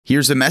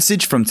Here's a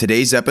message from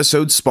today's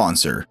episode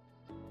sponsor.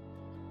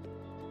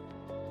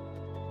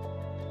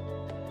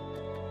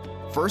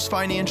 First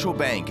Financial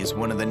Bank is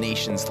one of the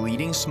nation's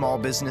leading small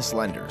business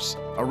lenders,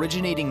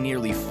 originating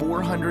nearly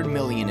 $400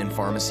 million in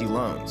pharmacy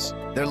loans.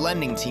 Their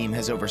lending team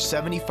has over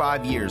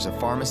 75 years of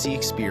pharmacy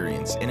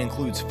experience and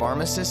includes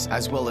pharmacists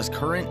as well as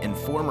current and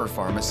former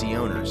pharmacy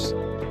owners.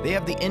 They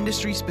have the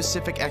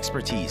industry-specific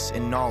expertise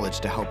and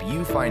knowledge to help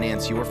you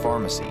finance your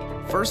pharmacy.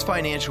 First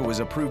Financial was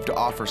approved to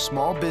offer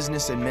small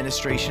business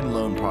administration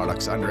loan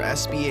products under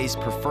SBA's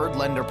Preferred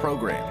Lender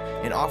Program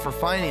and offer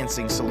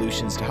financing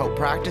solutions to help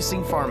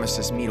practicing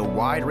pharmacists meet a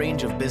wide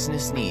range of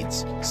business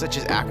needs, such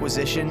as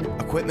acquisition,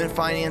 equipment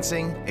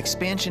financing,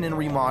 expansion and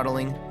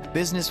remodeling,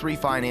 business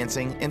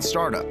refinancing, and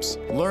startups.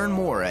 Learn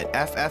more at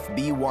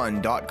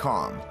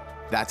ffb1.com.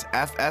 That's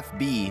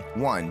ffb1.com.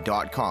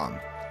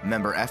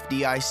 Member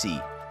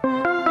FDIC.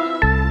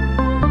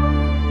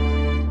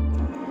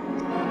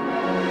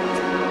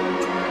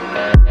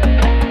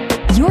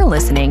 You're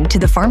listening to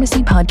the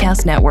Pharmacy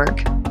Podcast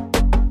Network.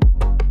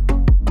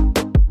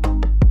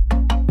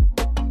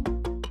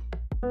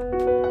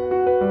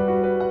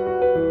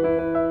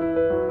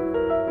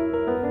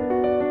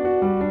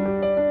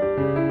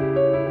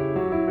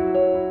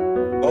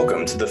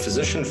 Welcome to the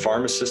Physician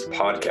Pharmacist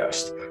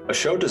Podcast, a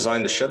show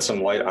designed to shed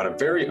some light on a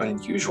very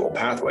unusual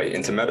pathway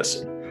into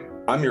medicine.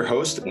 I'm your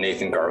host,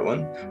 Nathan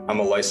Garland. I'm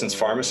a licensed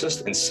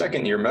pharmacist and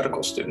second-year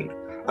medical student.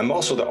 I'm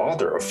also the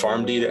author of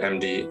PharmD to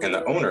MD and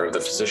the owner of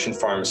the Physician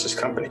Pharmacist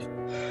Company.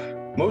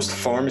 Most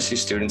pharmacy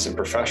students and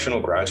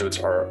professional graduates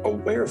are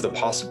aware of the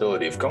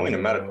possibility of going to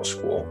medical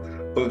school,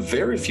 but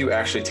very few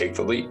actually take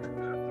the leap.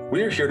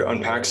 We are here to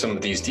unpack some of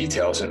these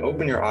details and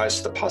open your eyes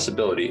to the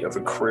possibility of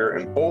a career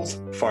in both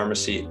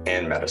pharmacy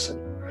and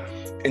medicine.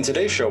 In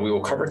today's show, we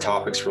will cover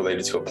topics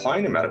related to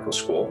applying to medical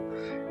school,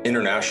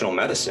 international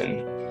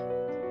medicine,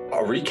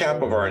 a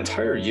recap of our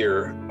entire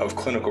year of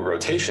clinical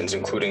rotations,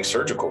 including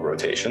surgical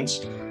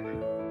rotations,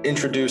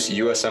 introduce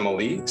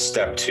USMLE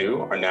Step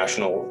 2, our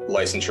national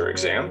licensure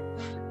exam,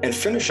 and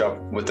finish up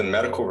with the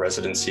medical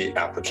residency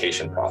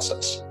application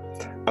process.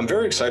 I'm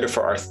very excited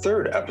for our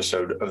third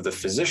episode of the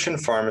Physician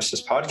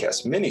Pharmacist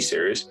Podcast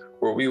mini-series,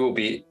 where we will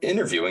be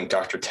interviewing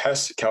Dr.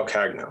 Tess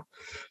Calcagno.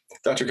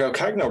 Dr.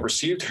 Calcagno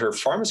received her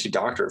pharmacy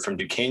doctorate from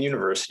Duquesne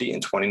University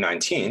in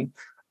 2019.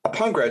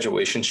 Upon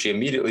graduation, she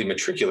immediately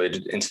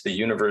matriculated into the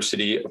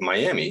University of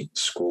Miami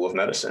School of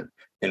Medicine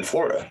in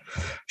Florida.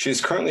 She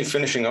is currently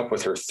finishing up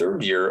with her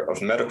third year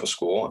of medical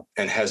school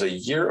and has a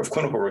year of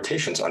clinical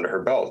rotations under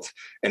her belt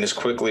and is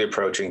quickly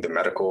approaching the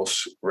medical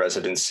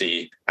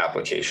residency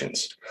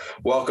applications.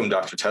 Welcome,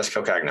 Dr. Tess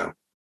Calcagno.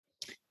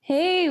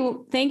 Hey,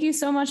 thank you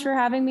so much for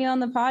having me on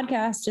the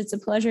podcast. It's a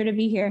pleasure to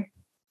be here.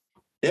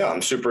 Yeah,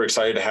 I'm super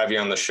excited to have you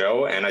on the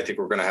show, and I think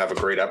we're going to have a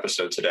great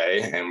episode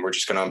today, and we're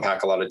just going to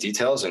unpack a lot of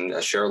details and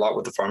share a lot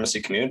with the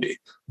pharmacy community.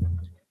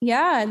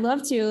 Yeah, I'd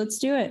love to. Let's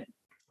do it.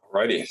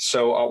 Alrighty.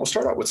 So we'll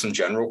start out with some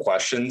general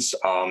questions.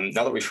 Now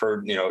that we've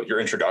heard,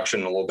 your introduction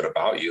and a little bit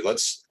about you,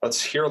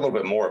 let's hear a little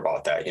bit more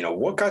about that.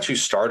 What got you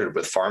started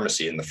with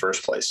pharmacy in the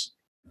first place?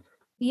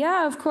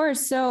 Yeah, of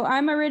course. So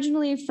I'm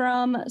originally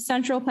from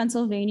central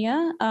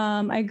Pennsylvania.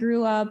 I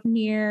grew up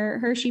near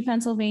Hershey,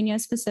 Pennsylvania,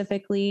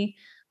 specifically.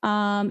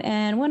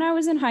 And when I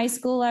was in high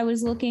school, I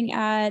was looking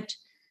at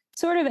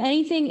sort of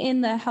anything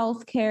in the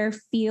healthcare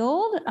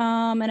field.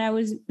 And I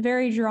was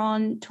very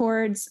drawn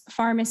towards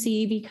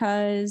pharmacy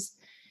because,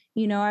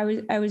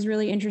 I was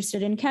really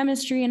interested in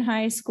chemistry in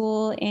high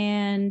school,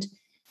 and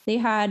they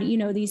had,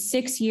 these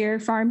 6-year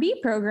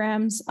PharmB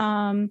programs.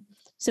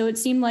 So it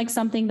seemed like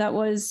something that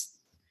was,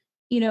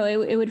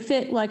 it would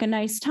fit like a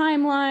nice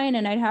timeline,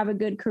 and I'd have a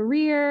good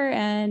career,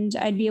 and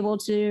I'd be able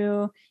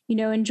to,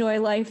 enjoy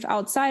life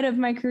outside of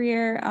my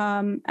career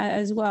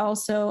as well.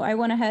 So I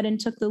went ahead and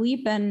took the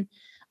leap and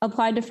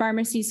applied to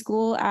pharmacy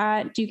school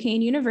at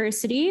Duquesne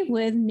University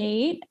with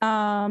Nate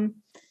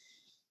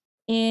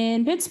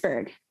in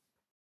Pittsburgh.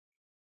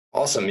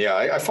 Awesome. Yeah,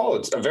 I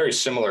followed a very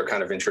similar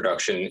kind of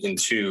introduction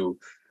into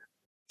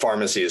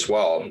pharmacy as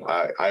well.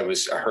 I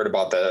heard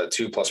about the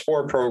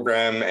 2+4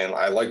 program, and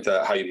I liked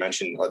how you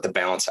mentioned the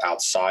balance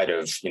outside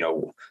of,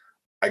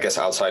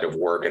 outside of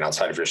work and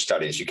outside of your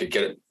studies. You could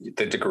get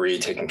the degree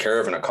taken care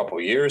of in a couple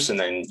of years, and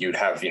then you'd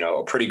have,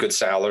 a pretty good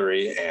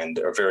salary and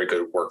a very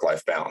good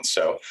work-life balance.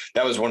 So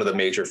that was one of the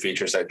major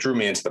features that drew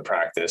me into the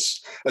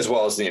practice, as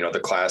well as,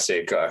 the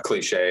classic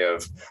cliche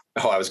of,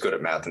 I was good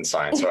at math and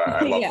science. So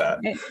I love that.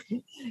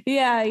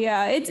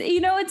 Yeah. It's,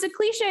 it's a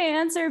cliche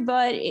answer,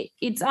 but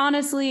it's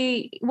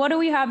honestly, what do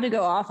we have to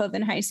go off of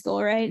in high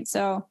school, right?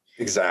 So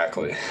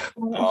exactly.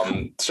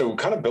 So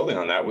kind of building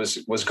on that,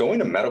 was going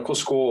to medical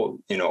school,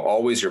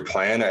 always your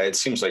plan? It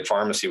seems like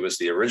pharmacy was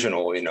the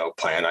original,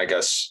 plan, I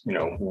guess.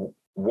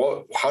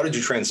 How did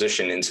you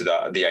transition into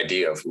the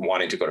idea of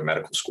wanting to go to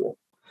medical school?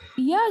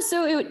 Yeah,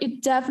 so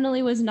it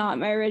definitely was not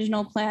my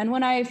original plan.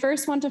 When I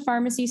first went to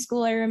pharmacy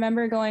school, I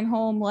remember going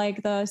home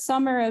like the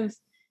summer of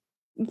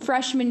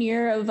freshman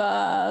year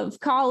of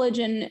college,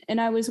 and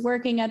I was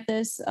working at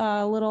this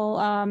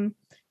little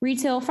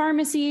retail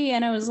pharmacy,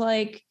 and I was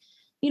like,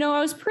 I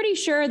was pretty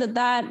sure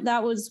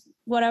that was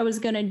what I was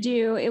going to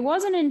do. It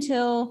wasn't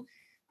until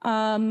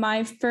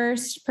my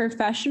first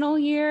professional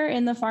year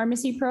in the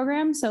pharmacy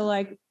program. So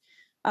like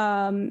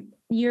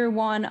year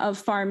one of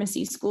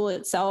pharmacy school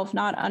itself,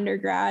 not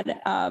undergrad,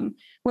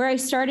 where I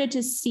started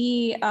to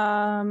see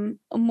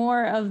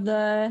more of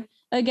the,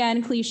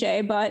 again,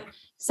 cliche, but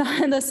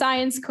the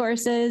science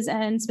courses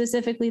and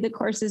specifically the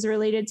courses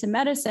related to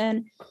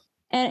medicine.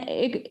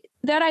 And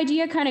that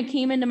idea kind of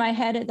came into my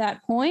head at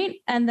that point.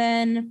 And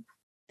then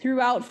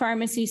throughout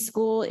pharmacy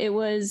school,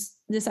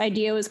 this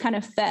idea was kind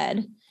of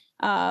fed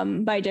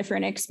by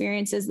different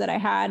experiences that I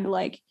had,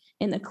 like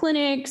in the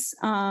clinics,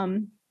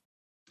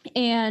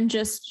 and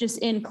just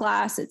in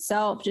class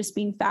itself, just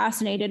being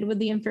fascinated with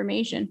the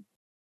information.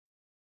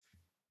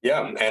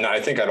 Yeah. And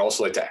I think I'd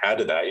also like to add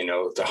to that,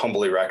 to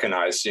humbly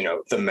recognize,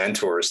 the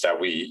mentors that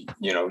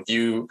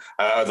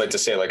I'd like to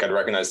say, like, I'd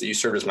recognize that you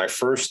served as my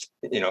first,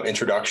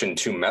 introduction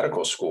to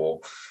medical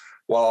school.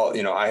 While,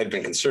 I had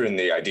been considering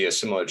the idea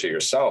similar to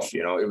yourself,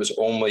 it was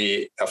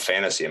only a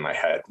fantasy in my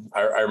head.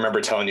 I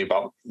remember telling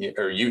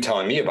you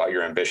telling me about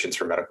your ambitions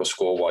for medical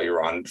school while you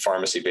were on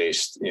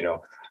pharmacy-based,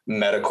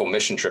 medical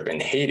mission trip in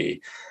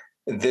Haiti.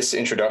 This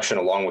introduction,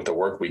 along with the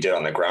work we did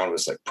on the ground,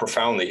 was like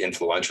profoundly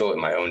influential in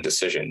my own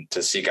decision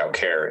to seek out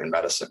care in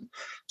medicine.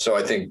 So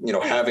I think,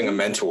 having a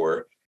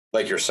mentor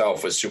like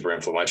yourself was super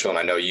influential. And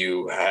I know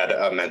you had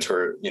a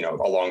mentor,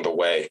 along the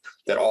way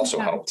that also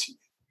helped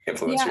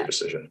influence your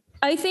decision.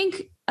 I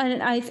think,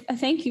 and I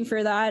thank you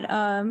for that.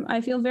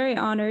 I feel very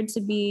honored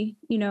to be,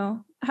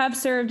 have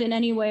served in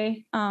any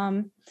way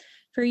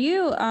for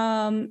you.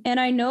 And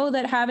I know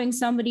that having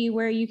somebody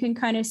where you can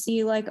kind of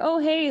see like, oh,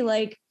 hey,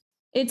 like,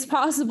 it's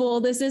possible.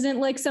 This isn't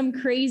like some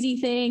crazy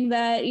thing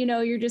that,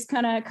 you're just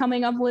kind of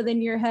coming up with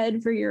in your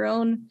head for your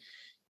own,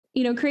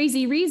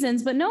 crazy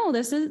reasons. But no,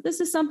 this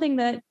is something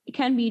that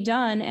can be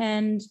done.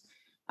 And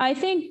I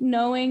think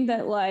knowing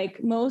that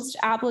like most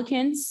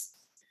applicants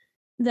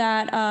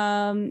that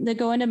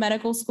go into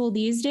medical school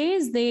these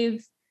days,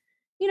 they've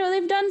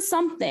done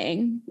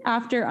something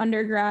after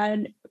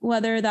undergrad,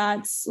 whether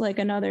that's like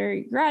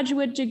another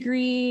graduate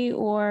degree,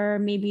 or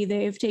maybe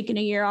they've taken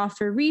a year off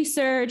for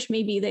research,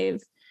 maybe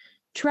they've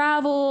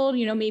traveled,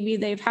 maybe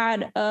they've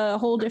had a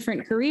whole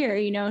different career,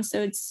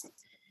 so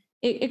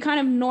it kind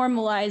of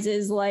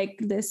normalizes like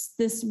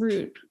this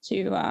route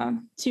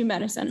to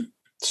medicine.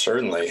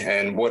 Certainly.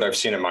 And what I've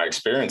seen in my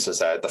experience is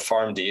that the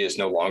PharmD is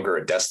no longer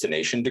a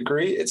destination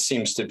degree. It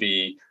seems to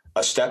be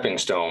a stepping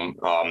stone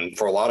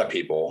for a lot of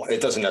people. It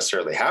doesn't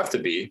necessarily have to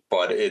be,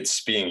 but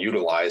it's being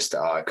utilized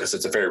because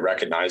it's a very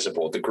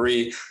recognizable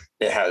degree.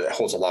 It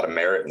holds a lot of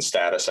merit and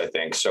status, I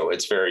think. So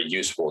it's very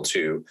useful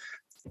to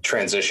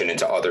transition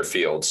into other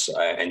fields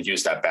and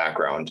use that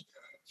background.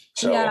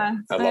 So yeah,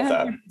 I love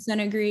that.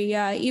 100% agree.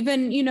 Yeah.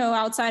 Even,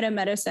 outside of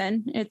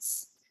medicine,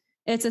 it's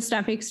a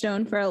stepping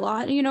stone for a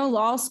lot,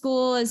 law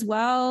school as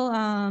well,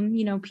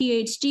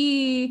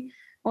 PhD,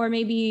 or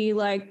maybe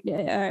like,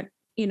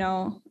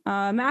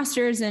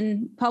 master's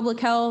in public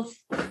health,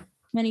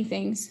 many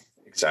things.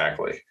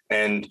 Exactly.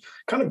 And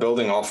kind of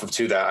building off of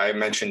that, I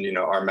mentioned,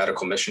 our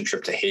medical mission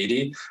trip to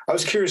Haiti. I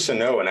was curious to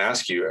know and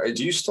ask you,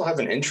 do you still have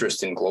an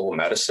interest in global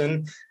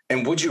medicine?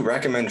 And would you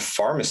recommend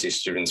pharmacy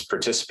students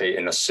participate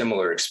in a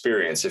similar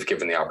experience if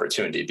given the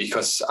opportunity?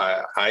 Because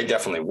I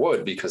definitely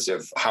would, because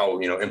of how,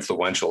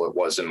 influential it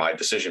was in my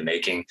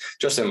decision-making,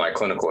 just in my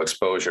clinical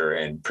exposure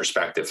and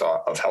perspective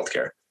of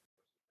healthcare.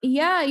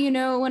 Yeah,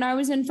 when I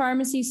was in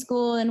pharmacy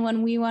school and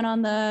when we went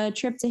on the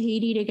trip to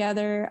Haiti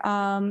together,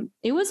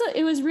 it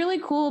was really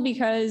cool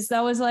because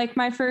that was like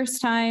my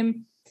first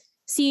time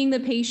seeing the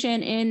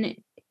patient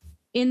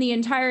in the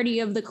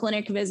entirety of the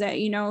clinic visit,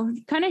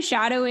 kind of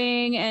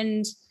shadowing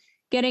and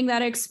getting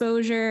that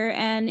exposure.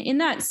 And in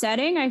that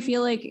setting, I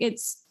feel like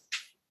it's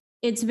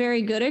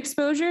very good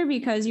exposure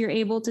because you're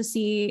able to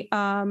see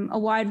a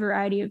wide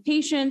variety of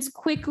patients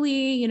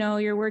quickly.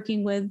 You're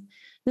working with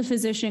the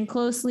physician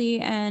closely.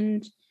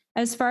 And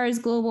as far as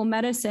global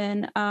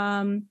medicine,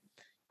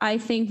 I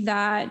think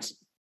that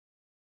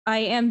I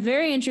am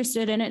very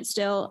interested in it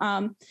still.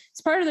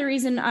 It's part of the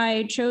reason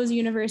I chose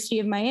University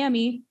of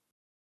Miami.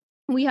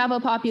 We have a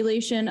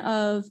population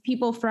of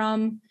people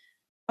from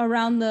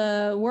around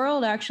the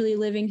world actually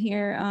living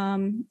here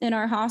in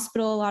our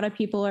hospital. A lot of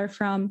people are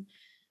from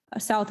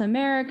South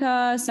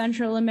America,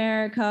 Central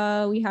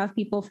America. We have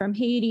people from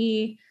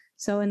Haiti,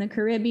 so in the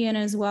Caribbean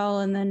as well.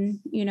 And then,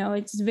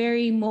 it's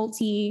very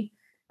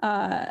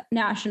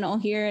national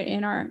here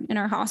in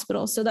our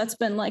hospital. So that's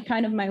been like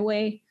kind of my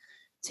way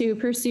to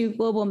pursue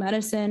global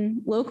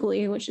medicine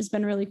locally, which has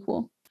been really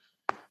cool.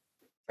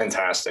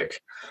 Fantastic.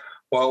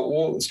 Well,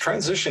 we'll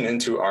transition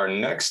into our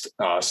next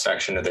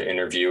section of the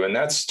interview, and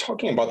that's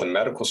talking about the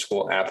medical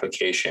school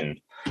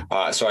application.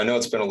 So I know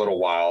it's been a little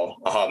while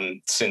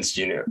since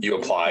you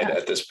applied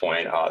at this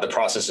point. The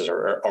processes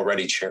are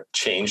already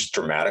changed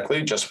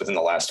dramatically just within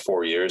the last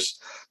 4 years.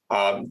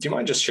 Do you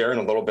mind just sharing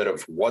a little bit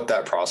of what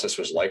that process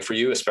was like for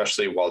you,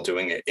 especially while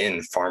doing it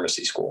in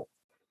pharmacy school?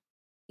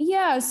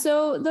 Yeah,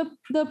 so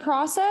the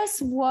process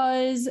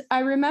was, I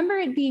remember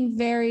it being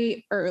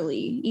very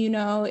early.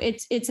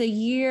 It's a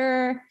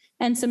year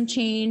and some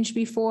change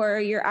before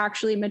you're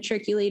actually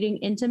matriculating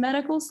into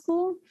medical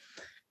school.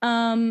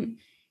 Um,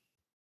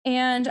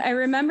 and I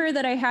remember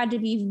that I had to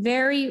be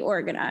very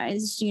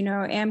organized.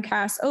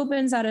 AMCAS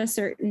opens at a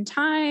certain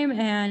time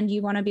and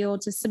you want to be able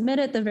to submit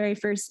it the very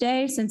first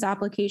day since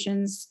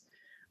applications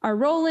are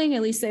rolling.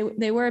 At least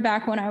they were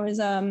back when I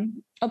was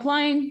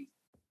applying.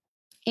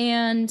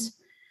 And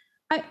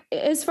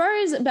as far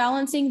as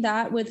balancing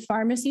that with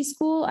pharmacy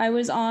school, I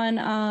was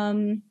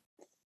on,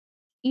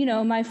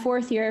 my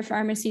fourth year of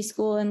pharmacy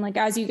school. And like,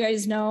 as you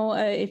guys know,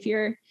 if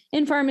you're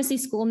in pharmacy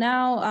school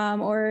now,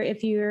 or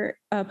if you're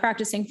a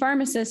practicing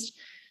pharmacist,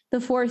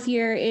 the fourth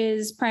year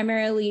is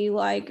primarily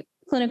like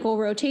clinical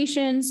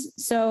rotations.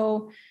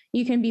 So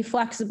you can be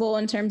flexible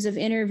in terms of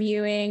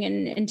interviewing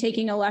and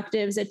taking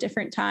electives at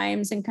different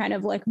times and kind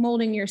of like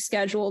molding your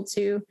schedule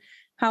to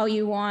how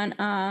you want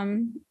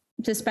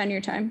to spend your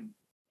time.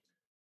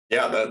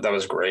 Yeah, that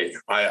was great.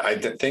 I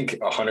think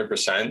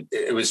 100%.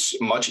 It was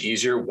much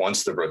easier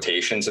once the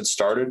rotations had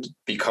started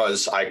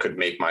because I could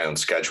make my own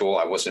schedule.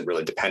 I wasn't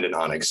really dependent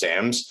on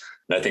exams.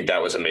 And I think that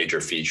was a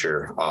major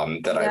feature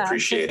that I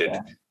appreciated.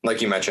 Sure.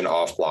 Like you mentioned,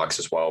 off blocks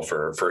as well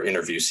for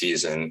interview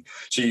season.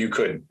 So you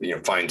could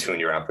fine tune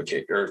your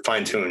application or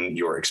fine tune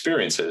your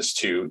experiences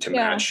to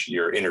match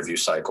your interview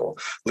cycle.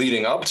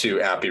 Leading up to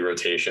APPI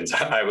rotations,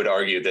 I would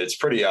argue that it's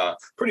pretty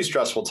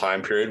stressful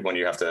time period when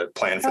you have to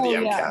plan for the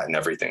MCAT and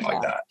everything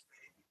like that.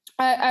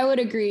 I would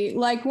agree.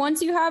 Like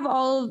once you have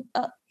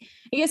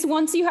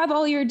once you have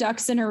all your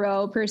ducks in a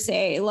row per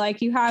se,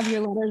 like you have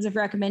your letters of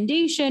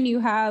recommendation, you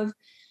have,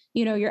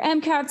 your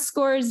MCAT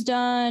scores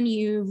done,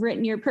 you've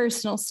written your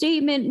personal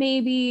statement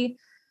maybe,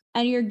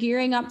 and you're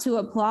gearing up to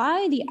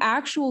apply, the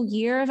actual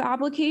year of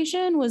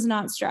application was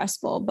not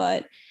stressful.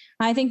 But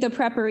I think the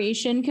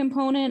preparation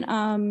component,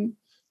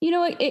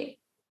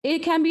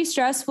 it can be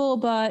stressful,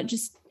 but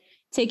just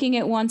taking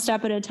it one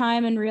step at a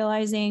time and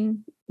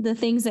realizing the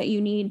things that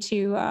you need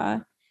to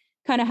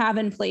kind of have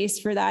in place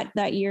for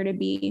that year to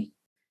be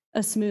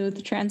a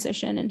smooth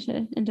transition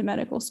into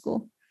medical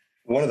school.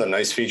 One of the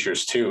nice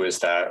features too is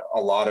that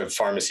a lot of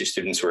pharmacy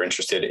students who are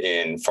interested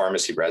in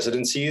pharmacy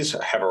residencies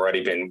have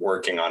already been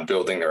working on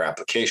building their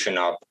application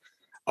up.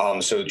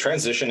 So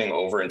transitioning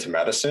over into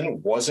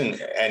medicine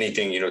wasn't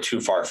anything, too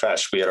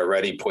far-fetched. We had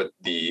already put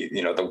the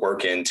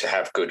work in to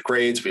have good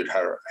grades. We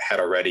had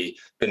already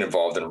been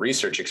involved in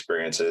research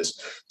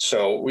experiences.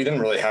 So we didn't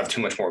really have too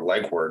much more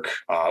legwork.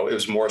 It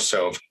was more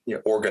so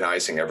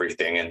organizing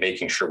everything and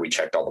making sure we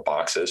checked all the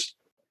boxes.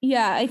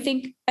 Yeah, I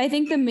think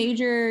the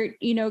major,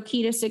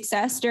 key to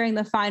success during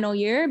the final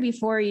year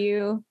before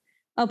you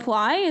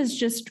apply is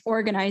just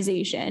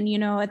organization.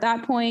 At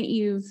that point,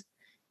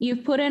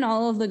 you've put in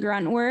all of the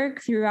grunt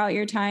work throughout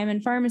your time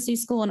in pharmacy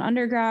school and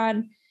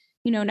undergrad.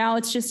 Now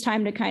it's just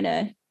time to kind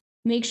of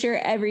make sure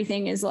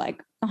everything is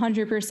like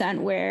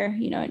 100% where,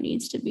 it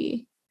needs to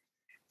be.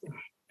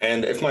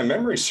 And if my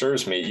memory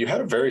serves me, you had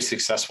a very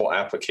successful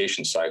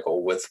application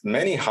cycle with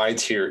many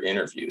high-tier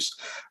interviews.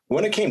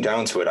 When it came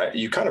down to it,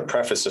 you kind of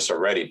prefaced this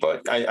already,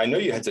 but I know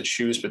you had to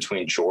choose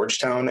between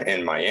Georgetown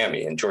and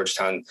Miami. And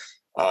Georgetown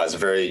is a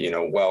very,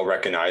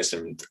 well-recognized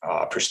and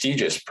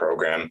prestigious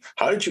program.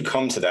 How did you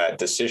come to that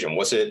decision?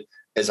 Was it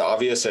as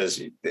obvious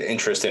as the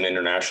interest in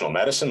international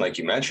medicine, like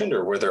you mentioned,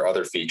 or were there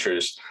other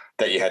features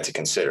that you had to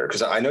consider?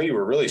 Because I know you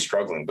were really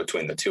struggling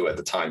between the two at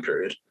the time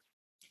period.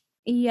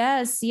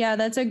 Yes. Yeah,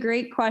 that's a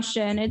great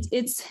question.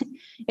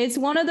 It's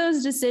one of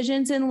those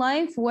decisions in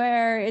life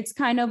where it's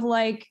kind of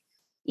like,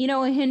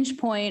 a hinge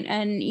point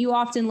and you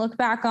often look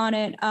back on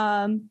it.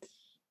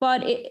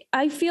 But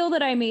I feel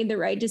that I made the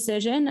right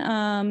decision.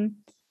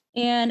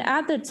 And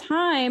at the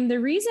time, the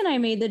reason I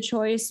made the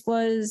choice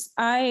was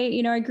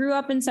I grew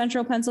up in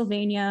central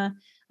Pennsylvania.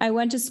 I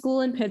went to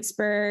school in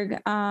Pittsburgh.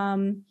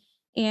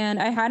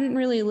 And I hadn't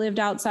really lived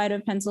outside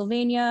of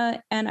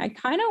Pennsylvania. And I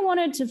kind of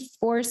wanted to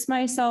force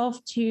myself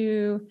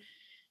to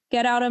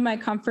get out of my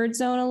comfort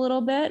zone a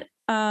little bit.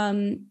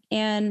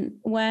 And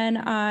when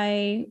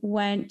I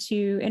went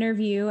to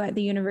interview at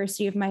the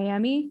University of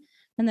Miami,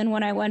 and then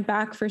when I went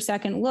back for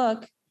second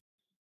look,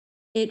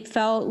 it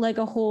felt like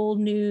a whole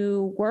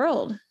new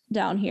world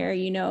down here.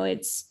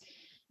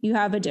 You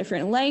have a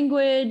different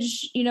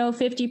language,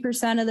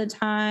 50% of the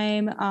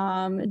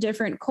time,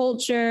 different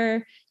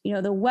culture,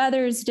 the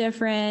weather's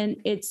different.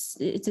 It's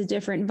a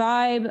different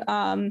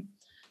vibe.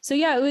 So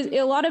yeah,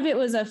 a lot of it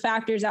was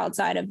factors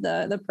outside of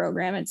the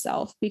program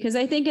itself, because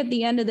I think at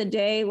the end of the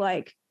day,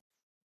 like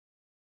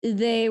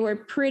they were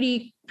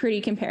pretty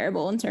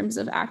comparable in terms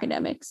of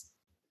academics.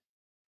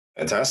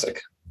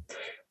 Fantastic.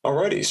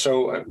 Alrighty.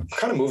 So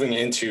kind of moving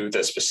into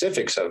the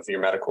specifics of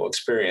your medical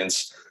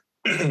experience,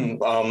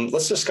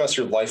 let's discuss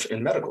your life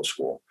in medical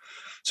school.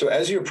 So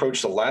as you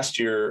approach the last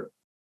year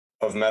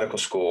of medical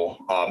school,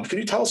 could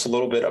you tell us a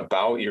little bit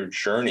about your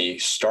journey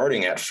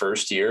starting at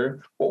first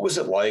year? What was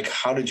it like?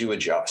 How did you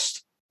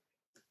adjust?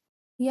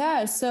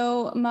 Yeah,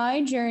 so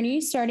my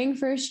journey starting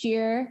first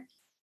year,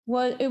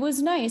 Well, it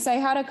was nice. I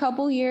had a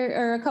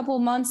couple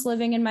months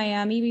living in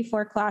Miami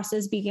before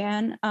classes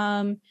began.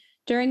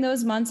 During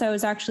those months, I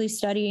was actually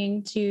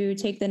studying to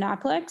take the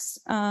NAPLEX.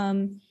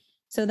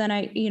 So then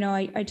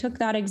I took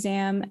that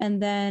exam,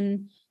 and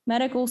then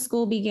medical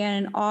school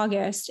began in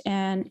August,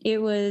 and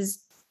it was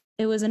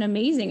an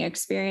amazing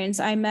experience.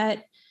 I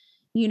met,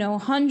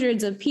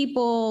 hundreds of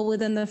people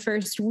within the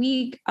first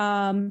week.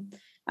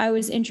 I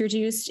was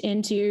introduced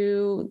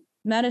into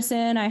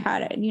medicine.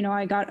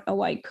 I got a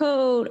white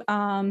coat.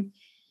 And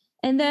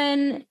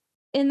then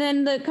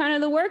the kind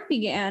of the work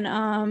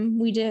began.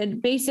 We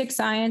did basic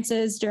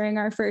sciences during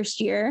our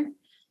first year.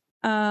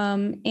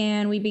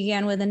 And we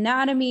began with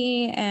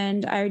anatomy,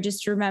 and I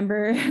just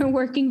remember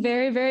working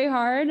very, very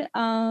hard,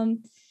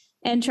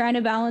 and trying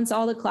to balance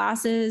all the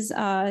classes.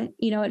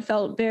 It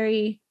felt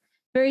very,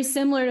 very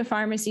similar to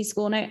pharmacy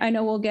school. And I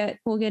know we'll get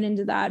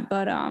into that,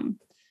 but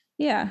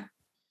yeah.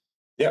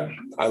 Yeah,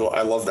 I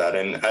love that.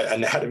 And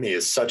anatomy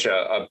is such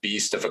a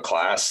beast of a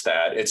class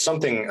that it's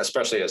something,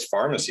 especially as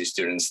pharmacy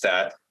students,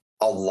 that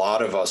a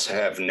lot of us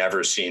have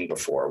never seen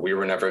before. We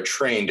were never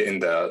trained in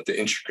the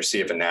intricacy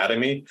of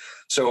anatomy.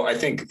 So I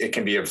think it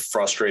can be a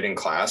frustrating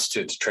class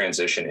to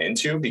transition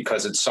into,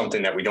 because it's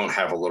something that we don't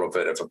have a little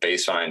bit of a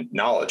baseline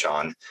knowledge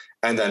on.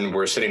 And then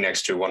we're sitting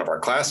next to one of our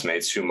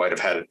classmates who might have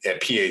had a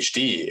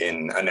PhD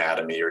in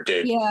anatomy or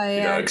did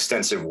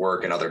extensive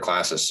work in other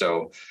classes.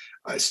 So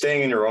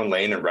staying in your own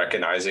lane and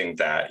recognizing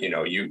that,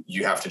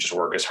 you have to just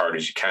work as hard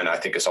as you can, I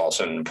think is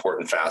also an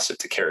important facet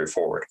to carry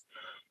forward.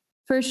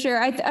 For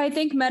sure. I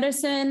think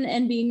medicine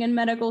and being in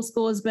medical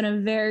school has been a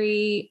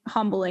very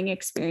humbling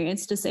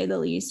experience, to say the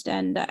least.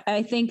 And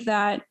I think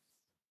that,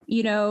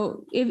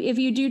 if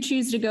you do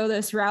choose to go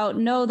this route,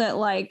 know that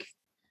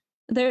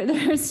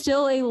there's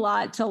still a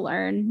lot to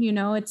learn.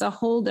 It's a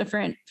whole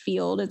different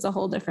field. It's a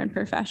whole different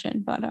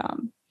profession, but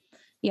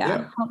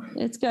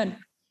it's good.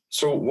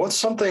 So what's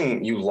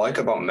something you like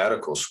about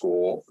medical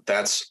school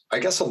that's, I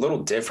guess, a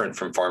little different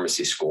from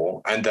pharmacy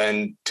school? And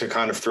then to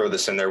kind of throw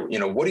this in there,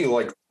 what do you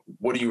like?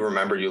 What do you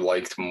remember you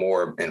liked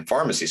more in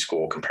pharmacy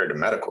school compared to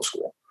medical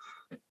school?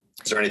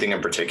 Is there anything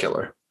in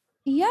particular?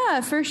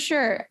 Yeah, for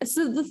sure.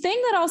 So the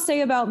thing that I'll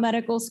say about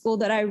medical school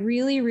that I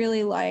really,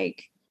 really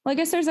like, well, I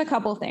guess there's a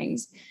couple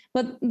things,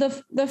 but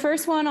the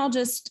first one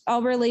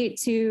I'll relate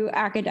to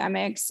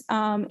academics,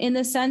 in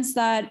the sense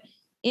that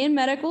in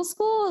medical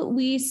school,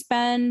 we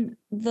spend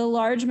the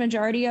large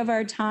majority of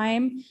our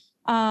time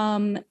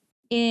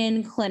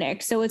in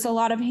clinic. So it's a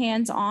lot of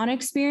hands-on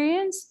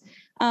experience.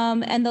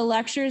 And the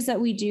lectures that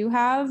we do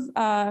have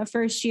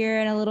first year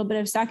and a little bit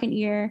of second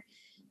year,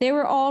 they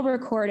were all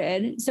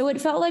recorded. So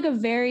it felt like a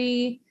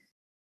very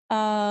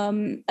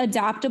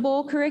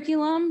adaptable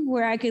curriculum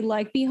where I could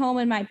be home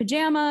in my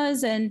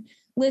pajamas and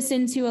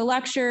listen to a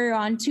lecture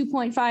on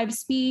 2.5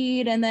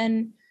 speed, and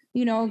then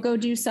go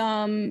do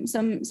some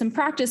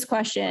practice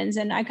questions.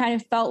 And I kind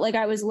of felt like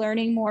I was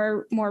learning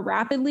more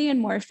rapidly and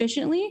more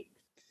efficiently.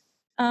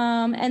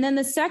 And then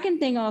the second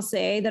thing I'll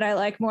say that I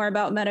like more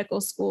about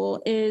medical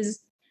school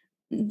is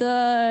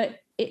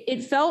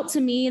it felt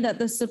to me that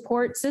the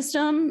support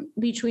system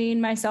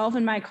between myself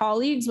and my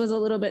colleagues was a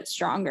little bit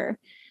stronger.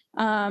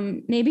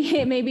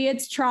 Maybe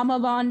it's trauma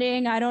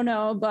bonding, I don't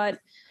know, but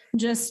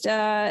just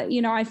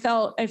I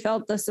felt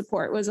the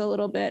support was a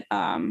little bit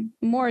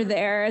more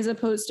there, as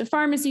opposed to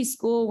pharmacy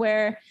school,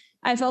 where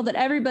I felt that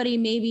everybody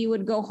maybe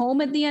would go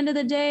home at the end of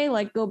the day,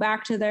 go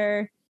back to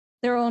their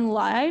own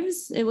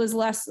lives. It was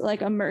less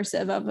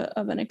immersive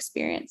of an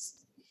experience.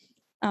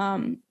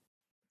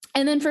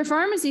 And then for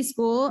pharmacy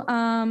school,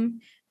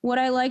 what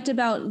I liked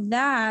about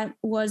that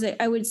was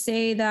I would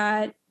say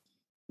that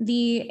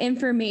the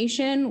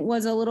information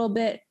was a little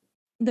bit,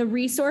 the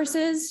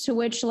resources to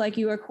which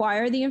you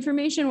acquire the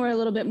information were a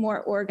little bit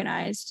more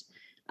organized.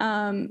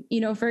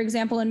 For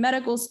example, in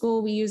medical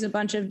school, we use a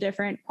bunch of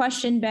different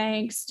question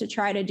banks to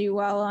try to do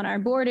well on our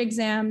board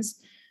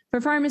exams.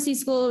 For pharmacy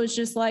school, it was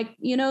just the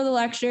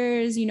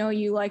lectures,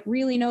 you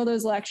really know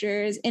those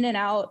lectures in and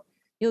out,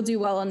 you'll do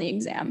well on the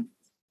exam.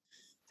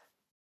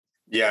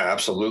 Yeah,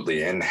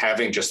 absolutely. And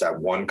having just that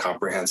one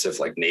comprehensive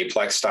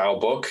NAPLEX style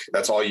book,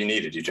 that's all you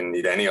needed. You didn't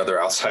need any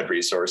other outside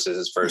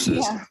resources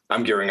versus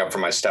I'm gearing up for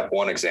my step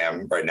 1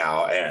 exam right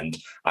now. And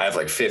I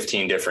have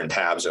 15 different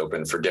tabs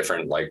open for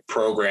different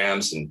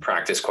programs and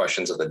practice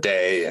questions of the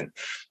day. And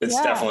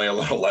it's definitely a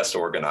little less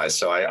organized.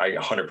 So I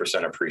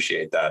 100%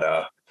 appreciate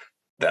that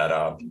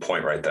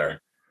point right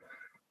there.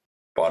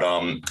 But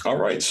all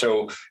right.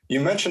 So you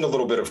mentioned a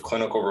little bit of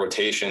clinical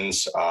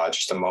rotations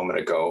just a moment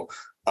ago.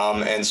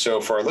 And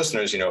so for our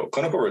listeners,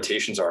 clinical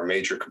rotations are a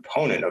major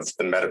component of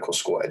the medical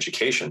school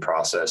education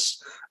process,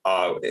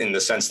 in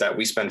the sense that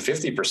we spend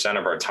 50%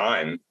 of our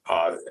time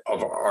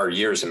of our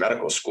years in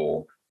medical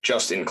school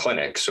just in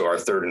clinic. So our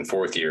third and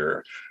fourth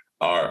year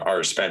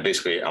are spent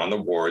basically on the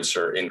wards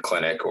or in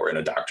clinic or in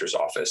a doctor's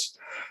office.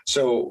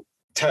 So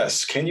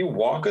Tess, can you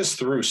walk us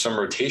through some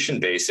rotation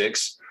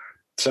basics,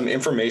 some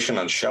information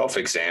on shelf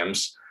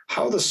exams,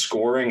 how the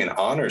scoring and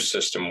honor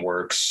system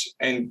works,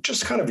 and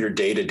just kind of your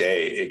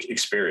day-to-day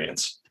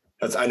experience?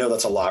 I know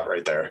that's a lot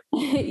right there.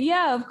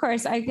 Yeah, of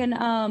course. I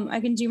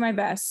can do my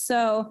best.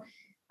 So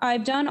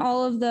I've done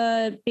all of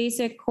the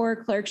basic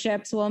core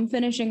clerkships. Well, I'm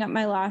finishing up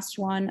my last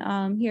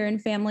one here in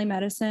family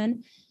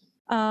medicine.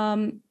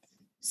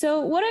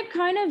 So what it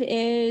kind of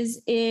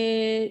is,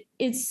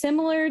 it's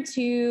similar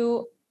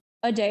to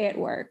a day at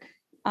work.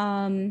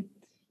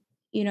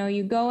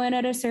 You go in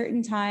at a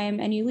certain time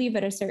and you leave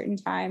at a certain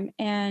time,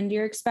 and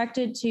you're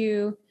expected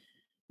to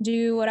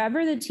do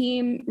whatever the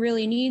team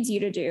really needs you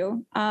to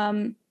do.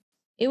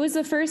 It was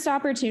the first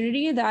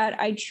opportunity that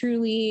I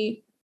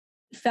truly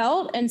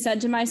felt and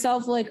said to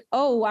myself, like,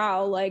 oh,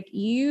 wow, like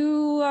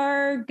you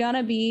are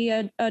gonna be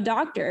a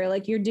doctor,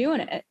 like you're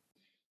doing it,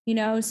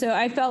 So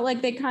I felt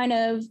like they kind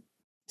of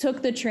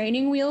took the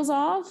training wheels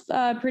off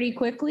pretty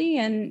quickly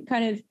and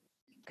kind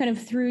of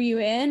threw you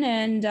in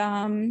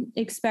and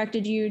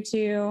expected you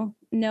to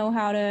know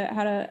how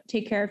to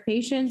take care of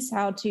patients,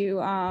 how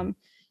to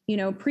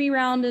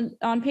pre-round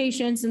on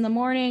patients in the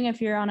morning if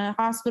you're on a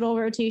hospital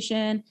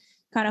rotation,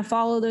 kind of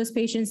follow those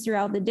patients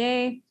throughout the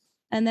day.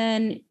 And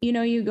then,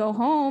 you go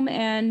home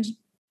and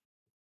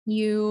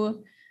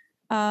you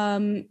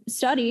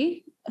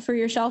study for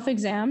your shelf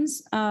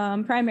exams,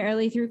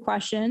 primarily through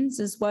questions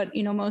is what,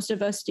 most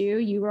of us do,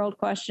 UWorld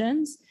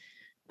questions.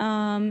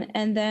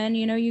 And then,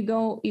 you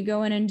go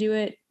in and do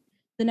it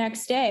the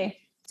next day.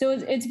 So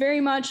it's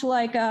very much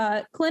like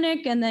a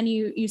clinic, and then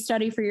you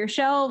study for your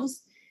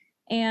shelves,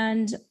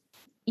 and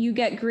you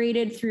get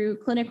graded through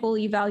clinical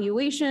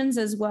evaluations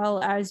as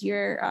well as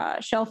your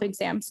shelf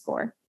exam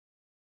score.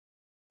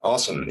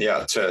 Awesome.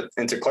 Yeah.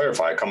 To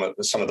clarify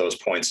some of those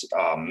points,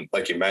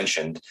 like you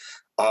mentioned,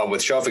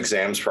 with shelf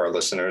exams for our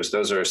listeners,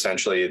 those are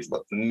essentially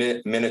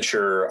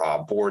miniature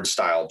board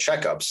style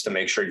checkups to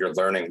make sure you're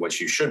learning what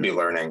you should be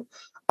learning,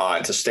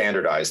 and to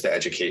standardize the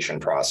education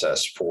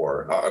process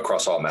for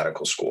across all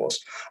medical schools.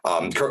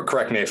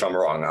 Correct me if I'm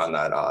wrong on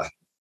that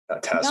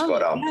test, No,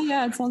 but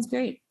yeah, it sounds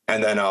great.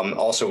 And then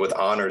also with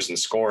honors and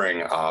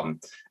scoring,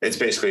 it's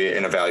basically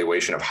an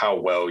evaluation of how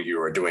well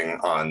you are doing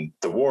on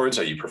the wards.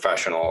 Are you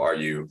professional? Are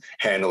you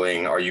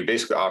handling? Are you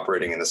basically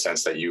operating in the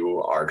sense that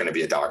you are going to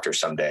be a doctor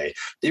someday?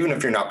 Even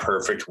if you're not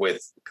perfect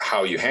with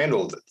how you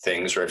handled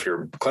things, or if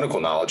your clinical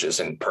knowledge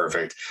isn't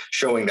perfect,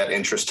 showing that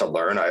interest to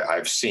learn,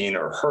 I've seen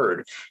or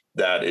heard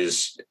that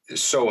is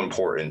so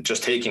important.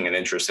 Just taking an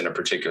interest in a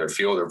particular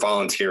field or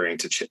volunteering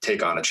to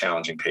take on a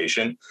challenging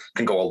patient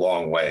can go a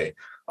long way.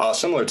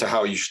 Similar to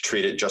how you should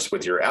treat it just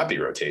with your API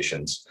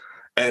rotations.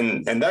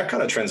 And that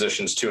kind of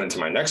transitions into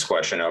my next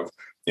question of,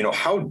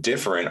 how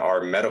different are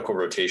medical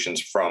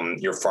rotations from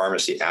your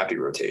pharmacy API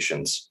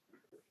rotations?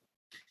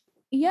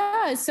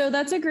 Yeah, so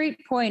that's a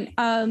great point.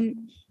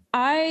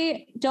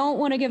 I don't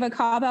want to give a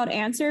cop-out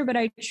answer, but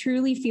I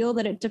truly feel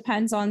that it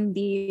depends on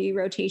the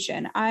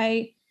rotation.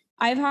 I've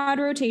had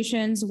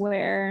rotations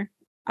where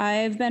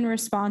I've been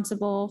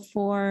responsible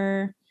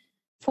for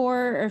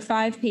 4 or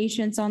 5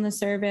 patients on the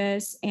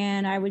service,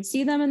 and I would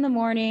see them in the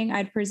morning.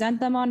 I'd present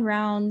them on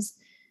rounds.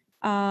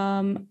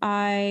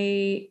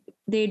 They'd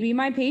be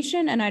my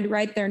patient, and I'd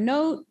write their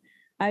note.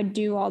 I'd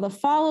do all the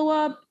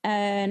follow-up,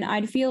 and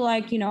I'd feel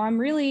like, I'm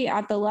really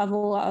at the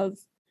level of,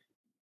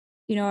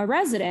 a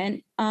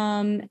resident.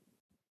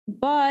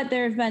 But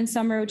there have been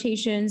some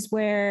rotations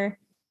where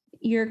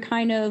you're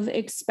kind of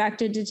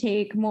expected to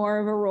take more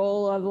of a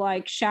role of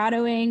like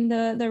shadowing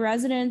the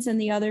residents and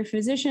the other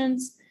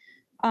physicians.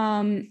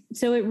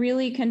 So it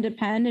really can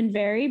depend and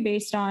vary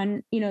based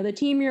on, the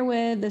team you're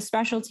with, the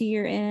specialty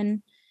you're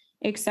in,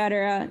 et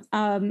cetera.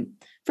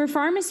 For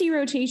pharmacy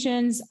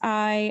rotations,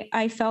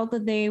 I felt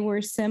that they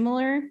were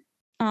similar.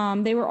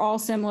 They were all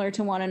similar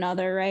to one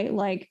another, right?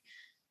 Like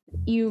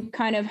you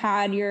kind of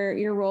had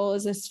your role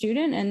as a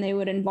student, and they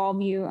would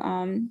involve you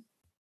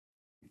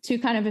to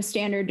kind of a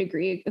standard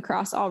degree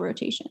across all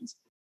rotations.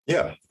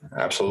 Yeah,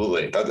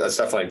 absolutely. That's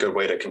definitely a good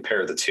way to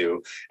compare the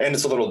two. And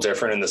it's a little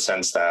different in the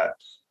sense that,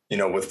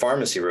 with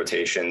pharmacy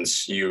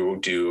rotations, you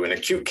do an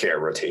acute care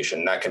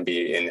rotation. That can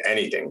be in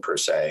anything per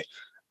se,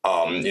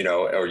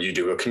 or you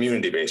do a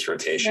community-based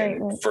rotation.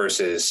 Right.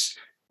 Versus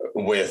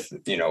with,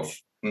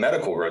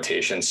 medical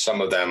rotations, some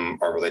of them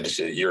are related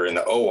to you're in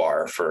the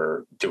OR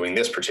for doing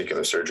this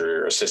particular surgery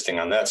or assisting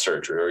on that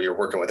surgery, or you're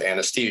working with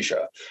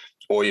anesthesia,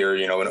 or you're,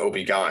 an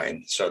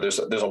OB-GYN. So there's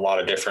a lot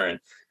of different,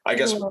 I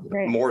guess,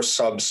 more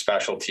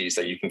subspecialties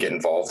that you can get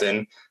involved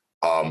in.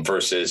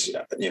 Versus,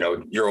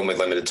 you're only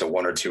limited to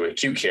 1 or 2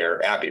 acute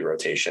care API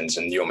rotations,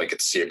 and you only get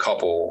to see a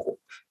couple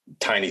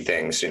tiny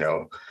things,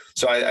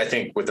 So I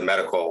think with the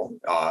medical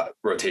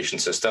rotation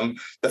system,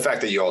 the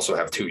fact that you also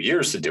have 2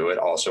 years to do it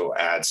also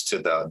adds to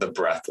the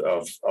breadth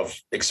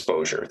of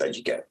exposure that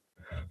you get.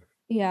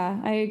 Yeah,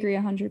 I agree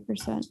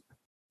 100%.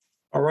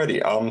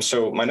 Alrighty.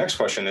 So my next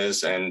question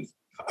is, and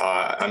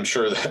I'm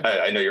sure that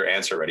I know your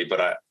answer already,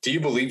 but do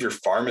you believe your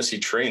pharmacy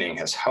training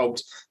has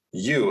helped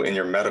you in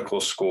your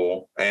medical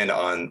school and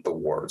on the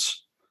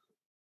wards?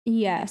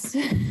 Yes.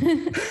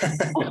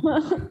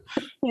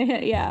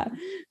 Yeah,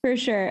 for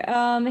sure.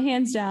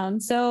 Hands down.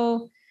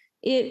 So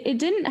it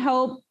didn't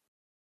help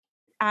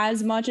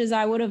as much as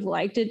I would have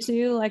liked it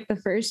to, like the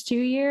first 2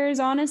 years,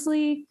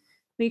 honestly.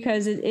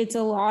 because it's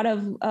a lot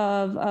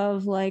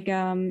of like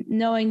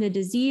knowing the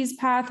disease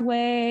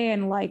pathway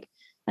and like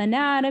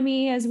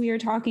anatomy, as we were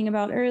talking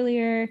about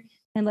earlier,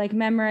 and like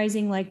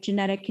memorizing like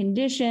genetic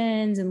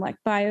conditions and like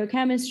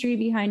biochemistry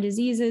behind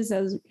diseases.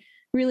 That was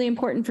really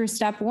important for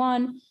step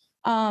one.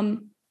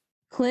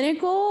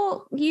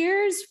 Clinical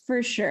years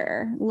for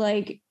sure.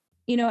 Like,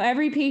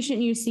 every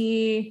patient you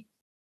see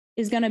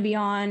is going to be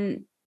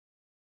on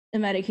a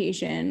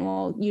medication.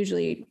 Well,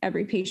 usually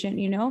every patient,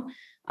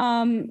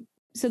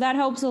 so that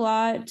helps a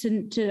lot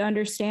to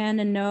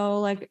understand and know,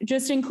 like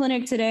just in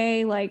clinic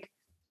today, like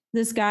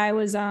this guy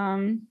was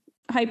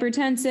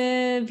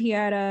hypertensive. He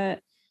had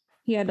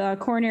a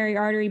coronary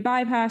artery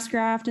bypass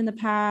graft in the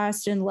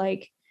past, and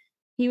like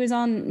he was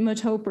on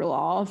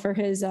metoprolol for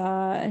his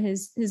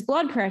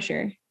blood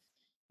pressure,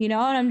 and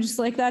I'm just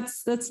like,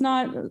 that's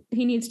not,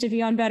 he needs to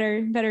be on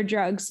better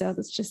drugs. So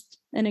that's just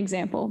an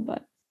example,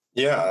 but.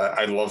 Yeah,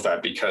 I love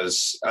that,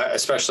 because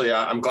especially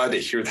I'm glad to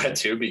hear that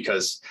too,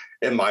 because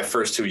in my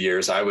first 2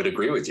 years, I would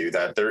agree with you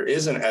that there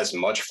isn't as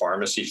much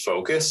pharmacy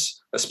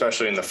focus,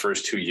 especially in the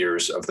first 2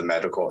 years of the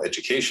medical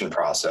education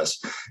process.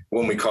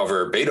 When we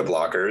cover beta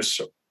blockers,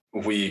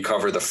 we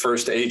cover the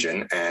first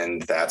agent,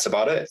 and that's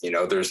about it.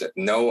 There's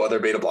no other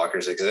beta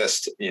blockers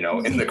exist,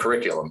 in the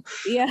curriculum.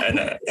 Yeah.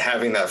 And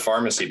having that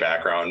pharmacy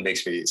background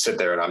makes me sit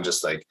there and I'm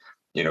just like,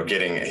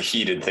 getting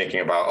heated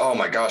thinking about, oh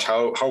my gosh,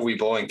 how are we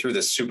blowing through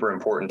this super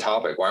important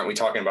topic? Why aren't we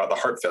talking about the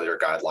heart failure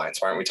guidelines?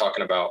 Why aren't we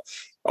talking about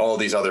all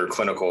these other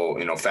clinical,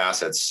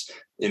 facets,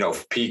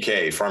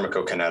 PK,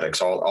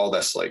 pharmacokinetics, all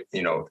this like,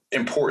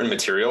 important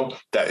material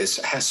that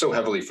has so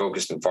heavily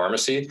focused in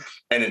pharmacy.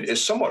 And it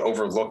is somewhat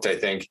overlooked, I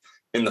think,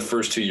 in the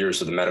first 2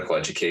 years of the medical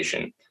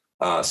education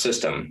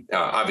system.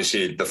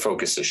 Obviously, the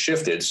focus has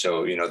shifted.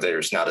 So,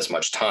 there's not as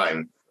much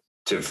time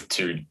to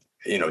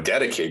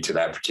dedicate to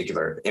that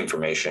particular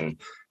information.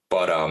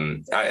 But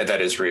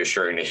that is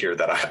reassuring to hear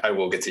that I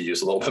will get to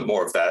use a little bit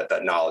more of that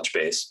knowledge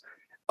base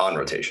on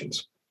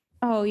rotations.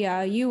 Oh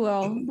yeah, you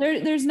will.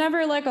 There's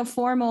never like a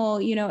formal,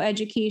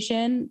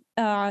 education.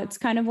 It's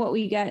kind of what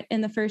we get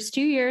in the first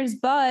 2 years,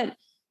 but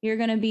you're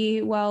going to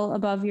be well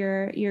above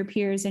your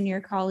peers and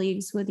your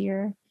colleagues with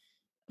your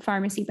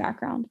pharmacy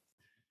background.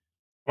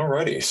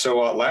 Alrighty. So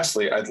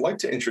lastly, I'd like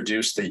to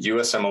introduce the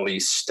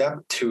USMLE Step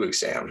 2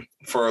 exam.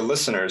 For our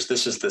listeners,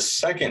 this is the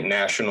second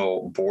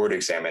national board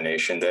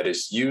examination that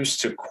is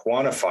used to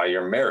quantify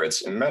your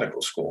merits in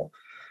medical school.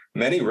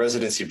 Many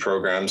residency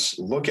programs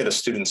look at a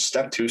student's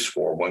Step 2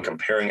 score when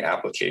comparing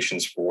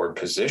applications for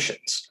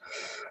positions.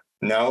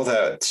 Now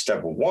that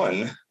Step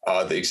 1,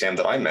 the exam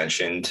that I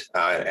mentioned,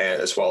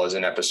 as well as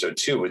in episode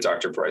 2 with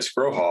Dr. Bryce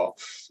Grohall,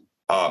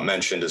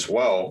 mentioned as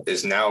well,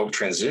 is now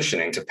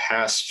transitioning to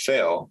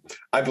pass-fail,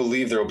 I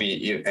believe there will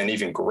be an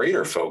even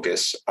greater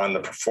focus on the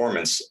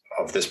performance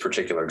of this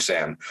particular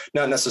exam,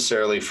 not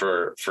necessarily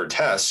for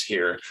tests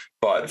here,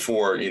 but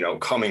for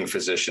coming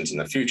physicians in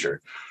the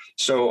future.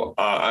 So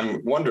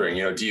I'm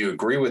wondering, do you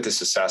agree with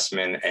this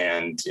assessment,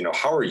 and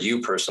how are you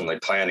personally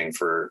planning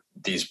for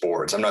these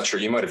boards? I'm not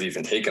sure, you might have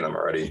even taken them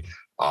already,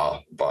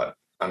 but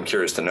I'm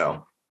curious to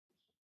know.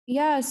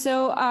 Yeah,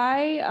 so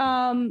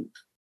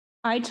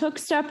I took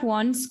Step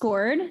 1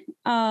 scored.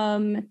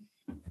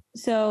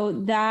 So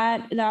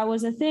that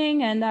was a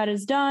thing, and that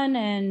is done.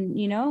 And,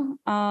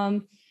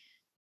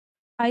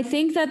 I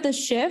think that the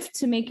shift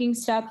to making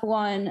Step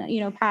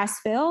 1, pass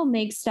fail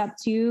makes Step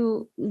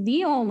 2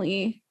 the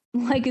only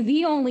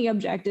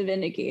objective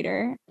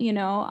indicator,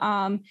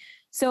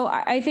 So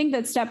I think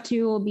that Step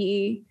 2 will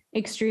be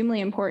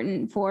extremely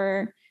important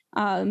for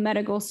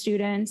medical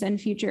students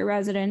and future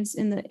residents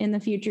in the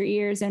future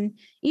years, and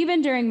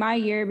even during my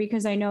year,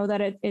 because I know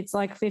that it's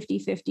like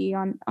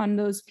 50-50 on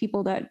those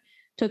people that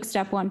took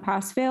Step 1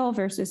 pass fail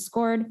versus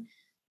scored.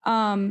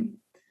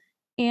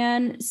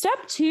 And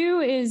Step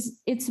 2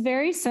 it's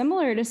very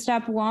similar to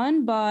Step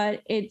 1,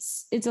 but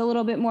it's a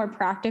little bit more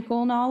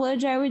practical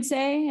knowledge, I would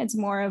say. It's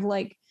more of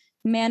like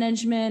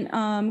management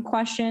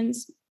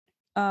questions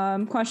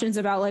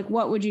about like,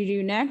 what would you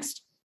do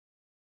next?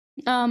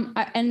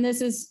 And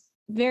this is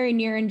very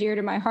near and dear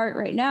to my heart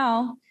right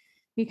now,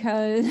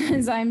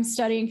 because I'm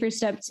studying for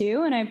Step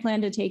 2 and I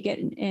plan to take it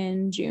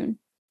in June.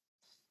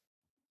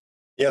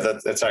 Yeah,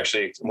 that's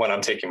actually when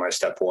I'm taking my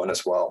Step 1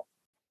 as well.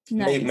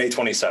 Nice. May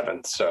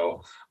 27th.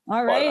 So,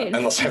 all right.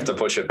 Unless I have to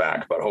push it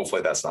back, but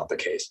hopefully that's not the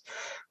case.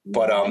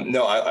 But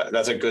no,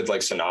 that's a good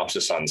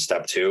synopsis on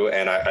Step 2.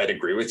 And I'd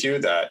agree with you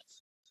that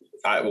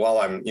while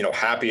I'm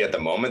happy at the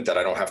moment that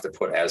I don't have to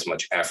put as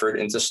much effort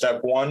into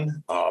Step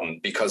 1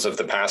 because of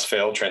the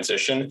pass-fail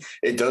transition,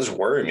 it does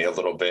worry me a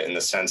little bit in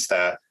the sense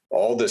that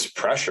all this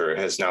pressure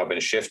has now been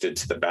shifted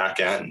to the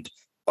back end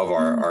of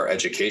our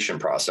education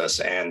process.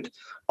 And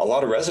a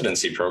lot of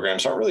residency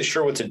programs aren't really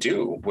sure what to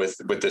do with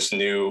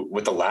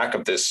the lack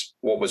of this,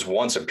 what was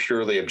once a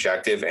purely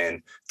objective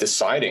and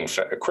deciding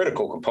a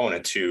critical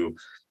component to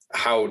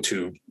how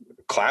to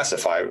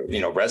classify,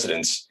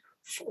 residents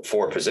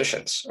for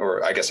positions,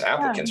 or I guess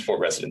applicants for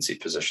residency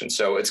positions.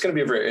 So it's going to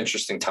be a very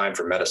interesting time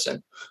for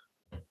medicine.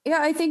 Yeah,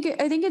 I think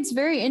it's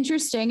very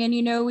interesting.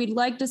 And, we'd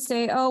like to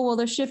say, oh, well,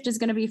 the shift is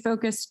going to be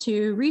focused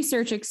to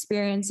research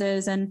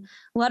experiences and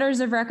letters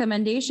of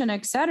recommendation,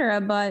 et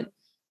cetera. But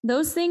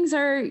those things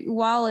are,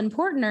 while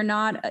important, are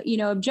not,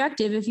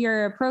 objective. If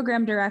you're a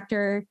program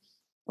director,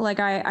 like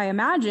I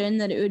imagine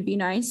that it would be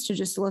nice to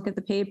just look at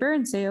the paper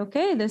and say,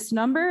 okay, this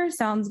number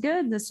sounds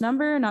good, this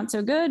number not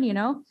so good,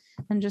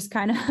 and just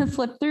kind of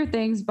flip through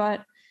things.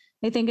 But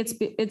I think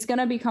it's going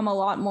to become a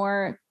lot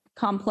more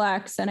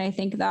complex. And I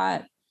think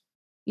that,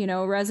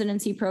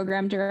 residency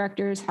program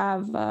directors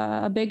have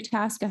a big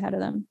task ahead of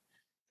them.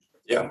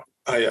 Yeah,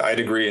 I'd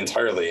agree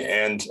entirely.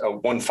 And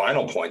one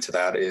final point to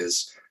that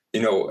is,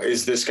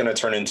 is this going to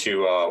turn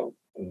into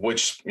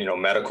which,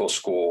 medical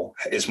school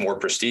is more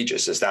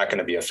prestigious? Is that going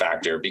to be a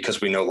factor? Because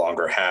we no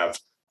longer have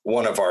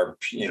one of our,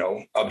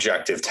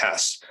 objective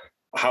tests.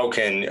 How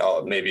can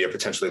maybe a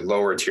potentially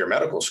lower tier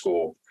medical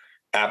school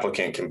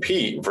applicant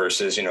compete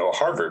versus, a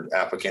Harvard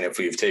applicant if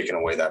we've taken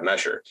away that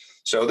measure?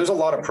 So there's a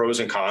lot of pros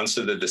and cons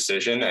to the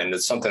decision. And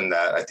it's something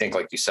that I think,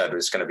 like you said,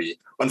 is going to be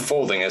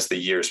unfolding as the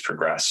years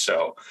progress.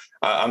 So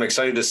I'm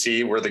excited to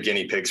see where the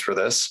guinea pigs for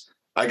this.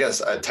 I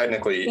guess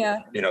technically, Yeah.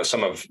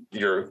 Some of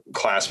your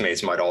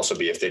classmates might also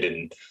be if they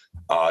didn't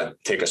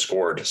take a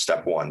scored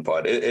step one,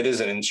 but it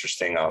is an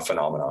interesting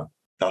phenomenon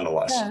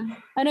nonetheless. Yeah.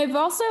 And I've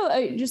also,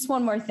 just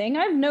one more thing,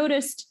 I've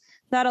noticed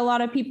that a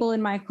lot of people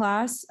in my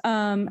class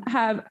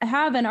have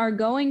and are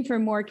going for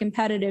more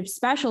competitive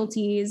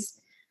specialties,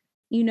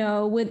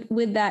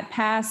 with that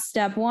past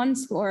step one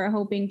score,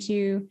 hoping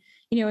to,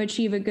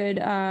 achieve a good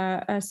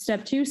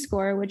step two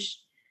score, which,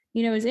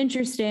 is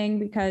interesting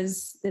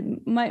because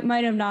it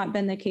might have not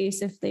been the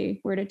case if they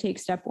were to take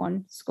step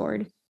one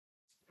scored.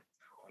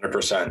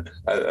 100%.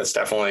 That's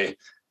definitely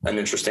an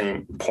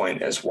interesting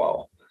point as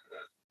well.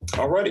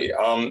 Alrighty.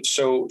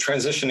 So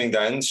transitioning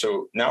then,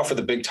 so now for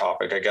the big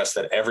topic, I guess,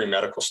 that every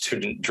medical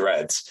student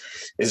dreads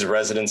is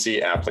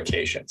residency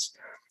applications.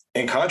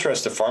 In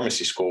contrast to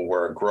pharmacy school,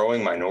 where a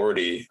growing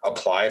minority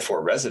apply for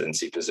a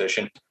residency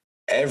position,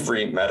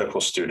 every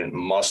medical student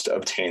must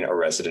obtain a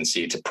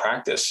residency to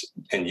practice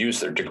and use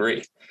their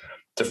degree.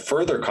 To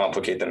further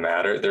complicate the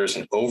matter, there's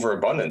an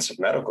overabundance of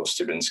medical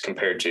students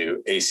compared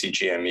to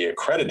ACGME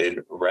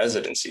accredited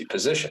residency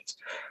positions,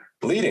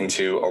 leading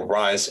to a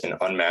rise in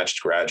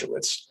unmatched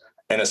graduates.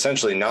 And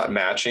essentially not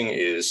matching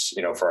is,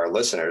 for our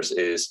listeners,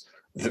 is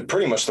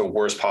pretty much the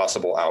worst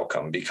possible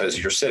outcome,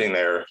 because you're sitting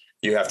there,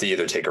 you have to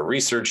either take a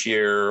research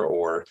year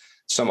or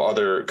some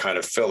other kind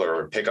of filler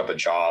or pick up a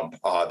job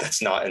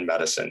that's not in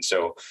medicine.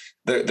 So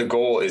the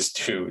goal is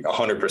to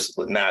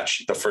 100%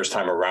 match the first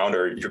time around,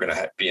 or you're going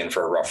to be in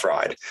for a rough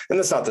ride. And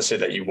that's not to say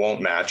that you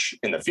won't match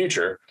in the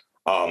future.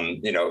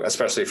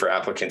 Especially for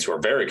applicants who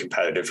are very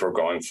competitive, who are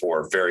going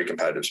for very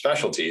competitive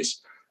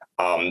specialties,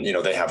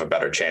 they have a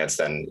better chance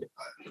than,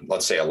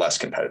 let's say, a less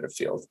competitive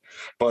field.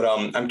 But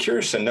I'm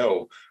curious to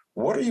know,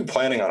 what are you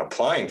planning on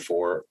applying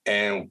for,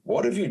 and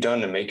what have you done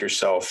to make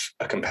yourself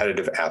a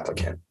competitive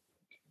applicant?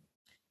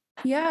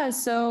 Yeah,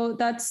 so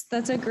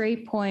that's a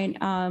great point.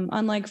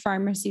 Unlike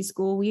pharmacy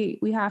school,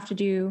 we have to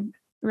do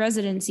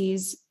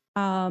residencies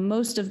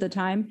most of the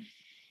time.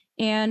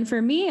 And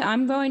for me,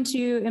 I'm going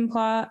to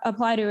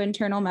apply to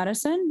internal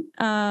medicine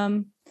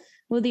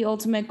with the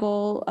ultimate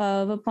goal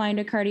of applying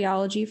to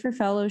cardiology for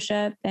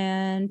fellowship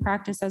and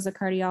practice as a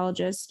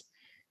cardiologist.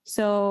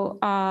 So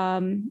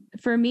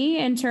for me,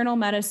 internal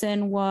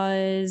medicine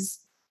was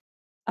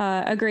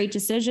a great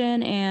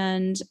decision,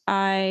 and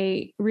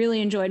I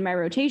really enjoyed my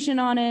rotation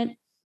on it.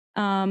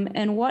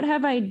 And what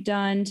have I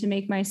done to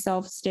make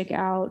myself stick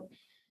out?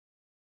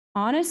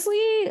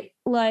 Honestly,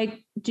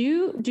 like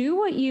do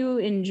what you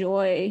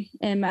enjoy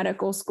in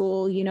medical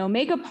school,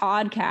 make a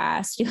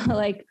podcast,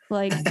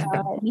 like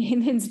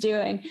Nathan's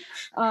doing,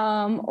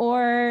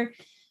 or,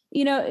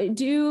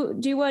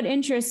 do what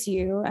interests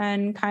you,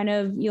 and kind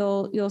of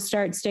you'll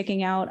start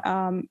sticking out.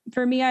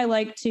 For me, I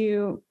like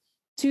to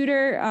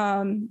tutor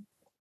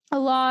a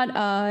lot.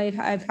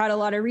 I've had a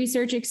lot of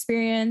research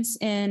experience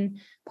in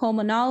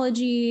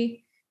pulmonology,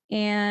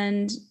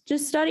 and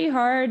just study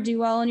hard, do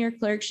well in your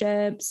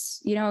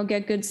clerkships,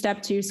 get good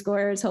step two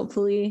scores,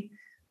 hopefully,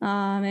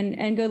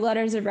 and good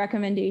letters of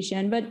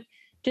recommendation. But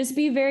just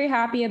be very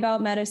happy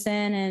about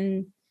medicine,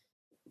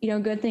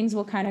 and, good things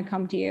will kind of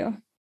come to you.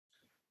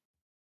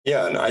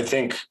 Yeah, and I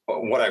think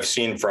what I've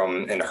seen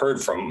from and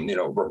heard from,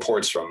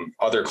 reports from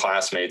other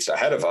classmates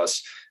ahead of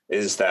us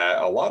is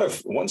that a lot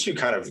of, once you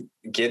kind of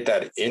get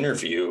that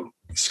interview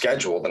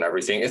scheduled and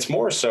everything, it's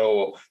more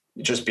so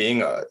just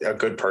being a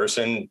good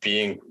person,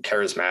 being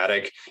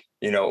charismatic,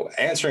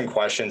 answering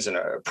questions in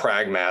a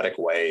pragmatic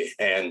way,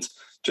 and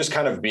just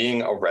kind of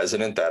being a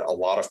resident that a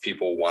lot of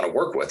people want to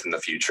work with in the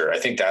future. I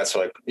think that's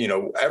like,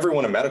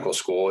 everyone in medical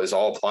school is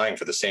all applying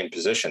for the same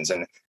positions.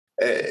 And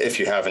if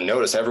you haven't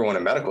noticed, everyone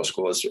in medical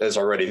school is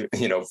already,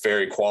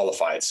 very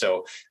qualified.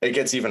 So it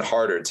gets even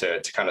harder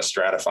to kind of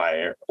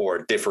stratify or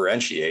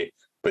differentiate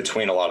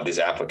between a lot of these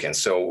applicants.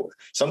 So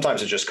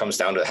sometimes it just comes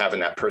down to having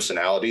that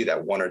personality,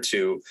 that one or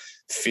two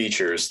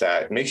features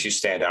that makes you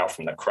stand out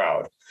from the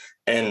crowd.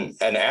 And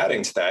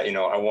adding to that,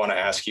 I want to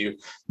ask you,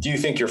 do you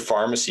think your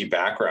pharmacy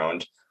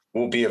background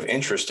will be of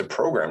interest to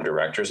program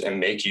directors and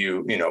make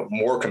you,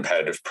 more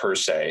competitive per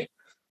se?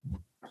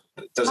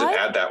 Does it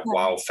add that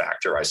wow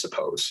factor, I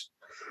suppose?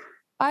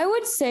 I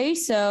would say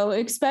so,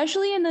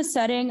 especially in the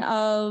setting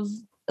of,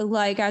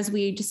 like, as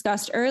we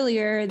discussed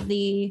earlier,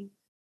 the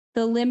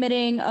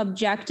limiting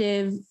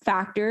objective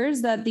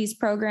factors that these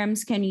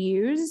programs can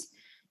use.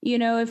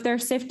 If they're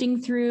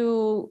sifting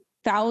through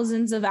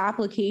thousands of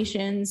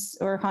applications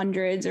or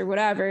hundreds or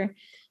whatever,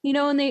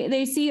 and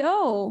they see,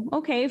 oh,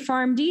 okay,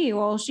 PharmD,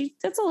 well,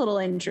 that's a little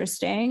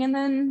interesting. And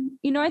then,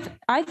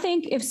 I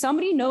think if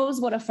somebody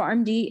knows what a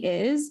PharmD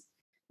is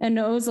and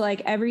knows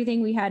like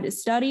everything we had to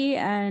study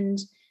and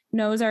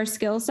knows our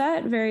skill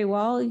set very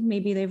well,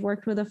 maybe they've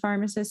worked with a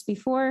pharmacist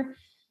before,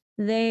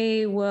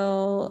 they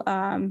will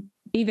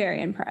be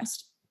very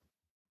impressed.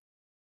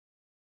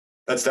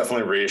 That's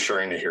definitely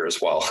reassuring to hear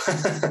as well.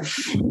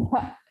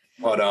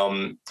 But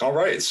all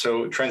right.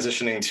 So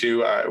transitioning to,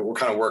 we're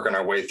kind of working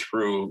our way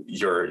through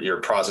your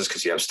process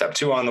because you have step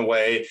 2 on the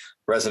way.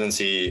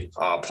 Residency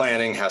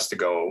planning has to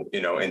go,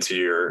 into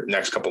your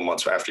next couple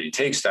months after you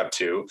take step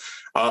 2.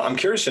 I'm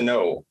curious to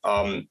know.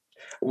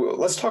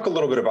 Let's talk a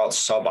little bit about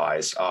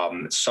sub-Is,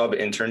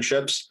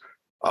 sub-internships.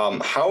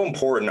 How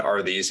important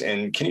are these?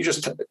 And can you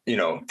just,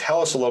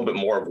 tell us a little bit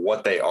more of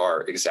what they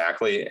are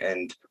exactly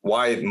and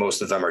why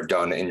most of them are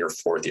done in your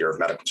 4th year of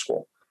medical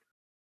school?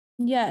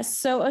 Yes.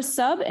 So a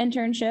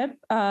sub-internship,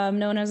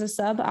 known as a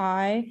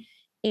sub-I,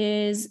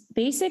 is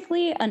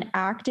basically an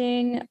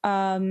acting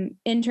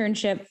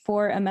internship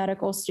for a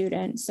medical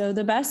student. So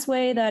the best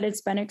way that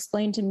it's been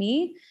explained to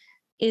me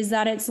is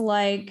that it's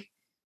like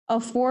a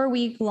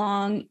 4-week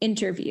long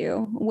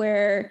interview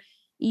where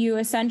you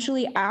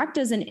essentially act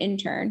as an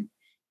intern.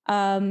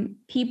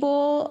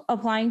 People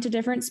applying to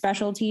different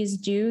specialties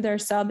do their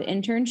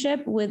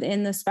sub-internship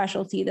within the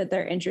specialty that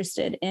they're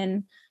interested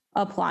in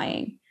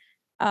applying.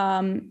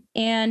 And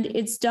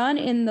it's done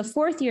in the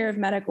 4th year of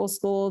medical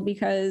school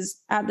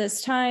because at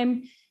this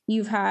time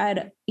you've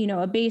had,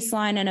 a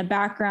baseline and a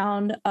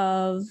background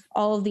of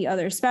all of the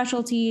other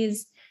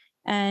specialties,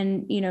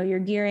 and, you're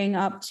gearing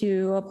up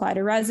to apply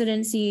to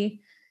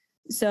residency.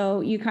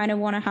 So you kind of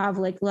want to have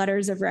like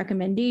letters of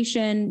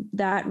recommendation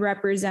that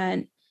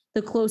represent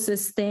the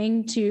closest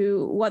thing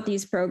to what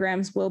these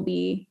programs will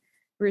be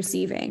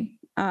receiving,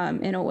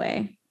 in a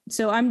way.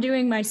 So I'm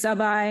doing my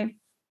sub-I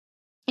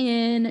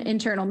in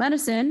internal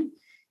medicine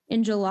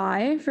in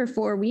July for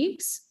 4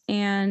 weeks.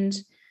 And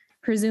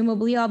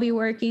presumably I'll be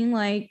working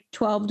like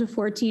 12 to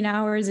 14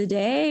 hours a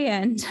day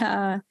and,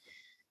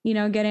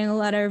 getting a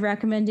letter of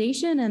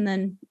recommendation and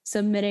then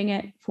submitting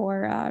it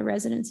for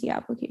residency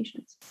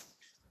applications.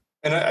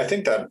 And I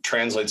think that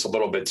translates a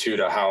little bit too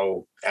to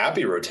how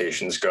APPE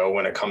rotations go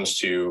when it comes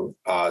to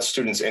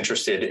students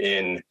interested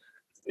in,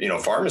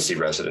 pharmacy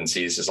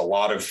residencies. Is a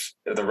lot of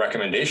the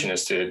recommendation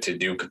is to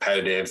do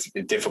competitive,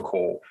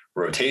 difficult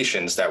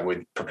rotations that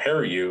would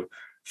prepare you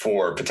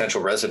for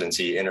potential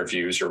residency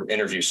interviews or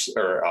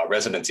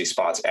residency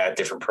spots at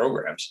different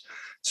programs.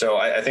 So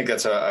I think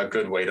that's a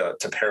good way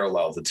to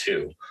parallel the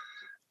two.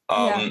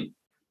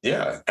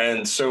 Yeah.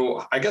 And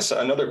so I guess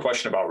another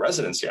question about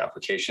residency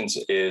applications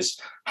is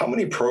how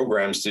many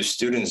programs do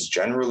students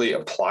generally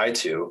apply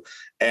to?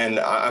 And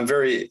I'm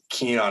very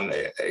keen on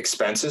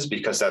expenses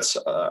because that's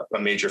a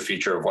major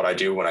feature of what I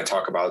do when I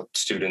talk about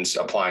students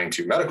applying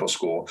to medical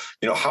school.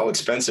 How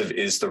expensive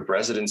is the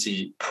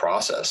residency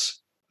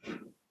process?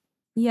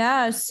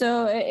 Yeah,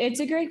 so it's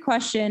a great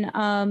question.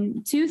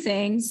 2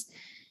 things.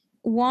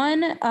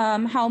 One,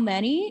 how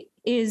many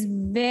is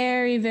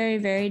very, very,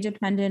 very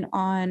dependent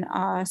on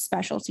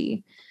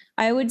specialty.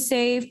 I would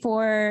say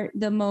for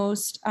the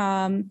most,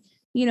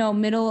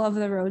 middle of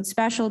the road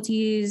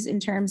specialties in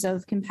terms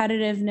of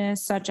competitiveness,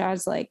 such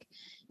as like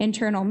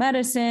internal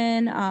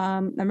medicine,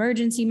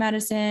 emergency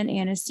medicine,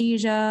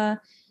 anesthesia,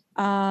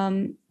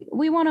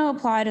 we want to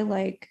apply to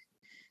like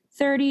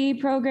 30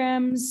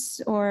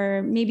 programs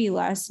or maybe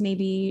less,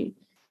 maybe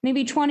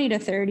 20 to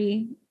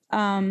 30.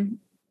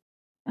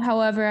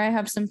 However, I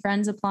have some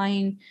friends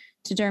applying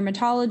to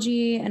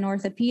dermatology and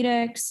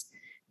orthopedics,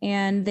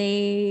 and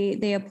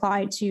they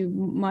apply to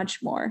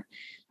much more.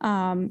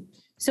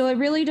 So it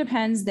really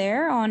depends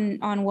there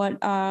on what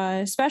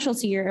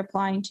specialty you're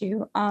applying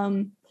to.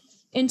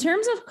 In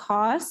terms of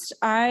cost,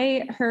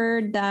 I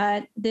heard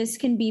that this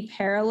can be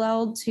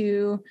paralleled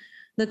to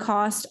the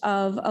cost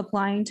of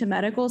applying to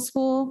medical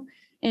school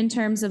in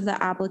terms of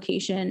the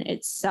application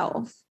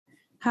itself.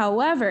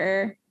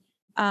 However,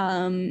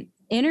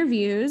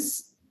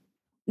 interviews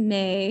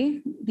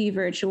may be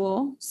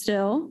virtual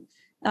still.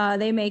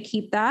 They may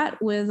keep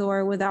that with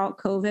or without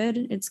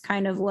COVID. It's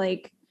kind of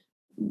like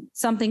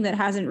something that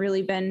hasn't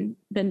really been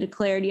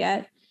declared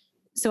yet.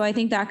 So I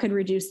think that could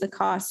reduce the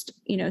cost,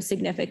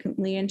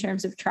 significantly in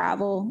terms of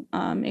travel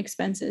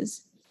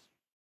expenses.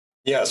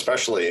 Yeah,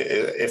 especially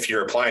if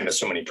you're applying to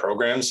so many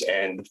programs.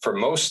 And for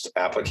most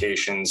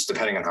applications,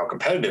 depending on how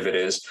competitive it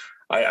is,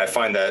 I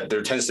find that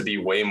there tends to be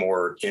way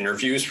more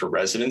interviews for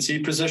residency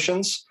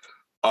positions.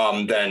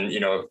 than,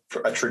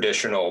 a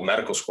traditional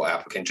medical school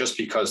applicant, just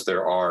because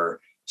there are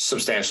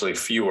substantially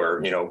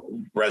fewer,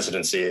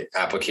 residency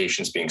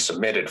applications being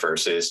submitted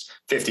versus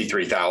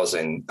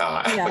 53,000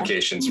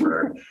 applications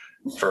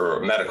for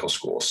medical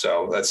school.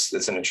 So that's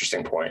an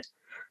interesting point.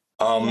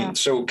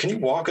 So can you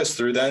walk us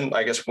through then,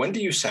 I guess, when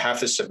do you have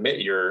to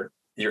submit your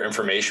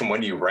information?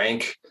 When do you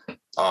rank?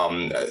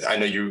 I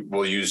know you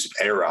will use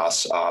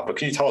ARAS, but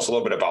can you tell us a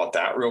little bit about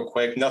that real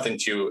quick? Nothing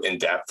too in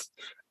depth.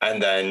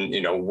 And then,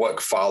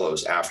 what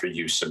follows after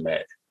you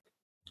submit?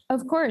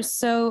 Of course.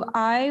 So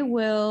I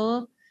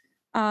will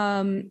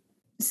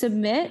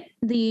submit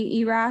the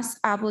ERAS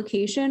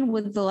application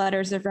with the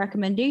letters of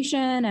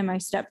recommendation and my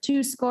step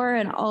 2 score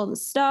and all the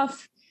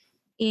stuff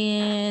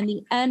in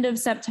the end of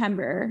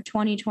September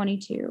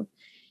 2022.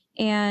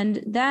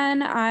 And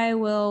then I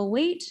will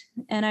wait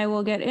and I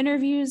will get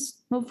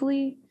interviews,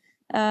 hopefully,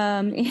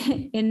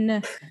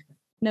 in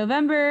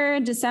November,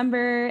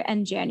 December,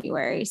 and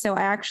January. So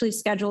I actually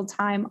scheduled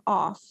time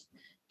off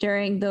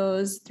during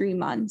those 3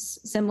 months,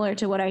 similar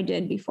to what I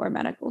did before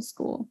medical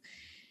school.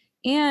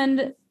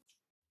 And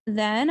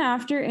then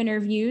after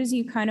interviews,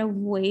 you kind of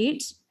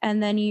wait,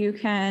 and then you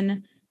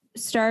can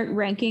start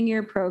ranking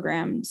your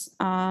programs.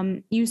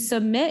 You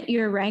submit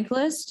your rank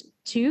list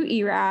to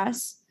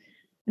ERAS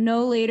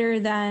no later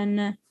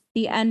than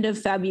the end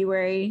of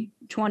February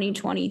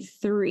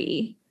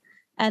 2023.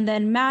 And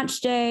then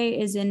match day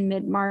is in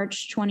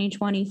mid-March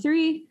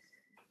 2023.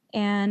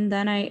 And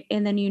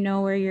then you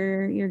know where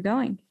you're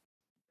going.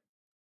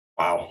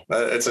 Wow.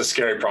 It's a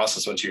scary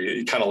process once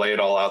you kind of lay it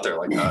all out there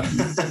like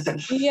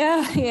that.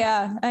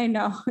 Yeah, I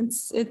know.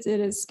 It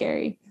is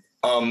scary.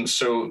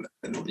 So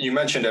you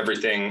mentioned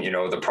everything,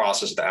 the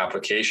process of the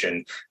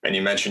application, and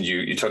you mentioned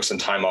you took some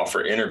time off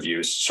for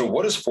interviews. So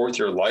what is fourth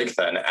year like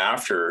then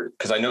after?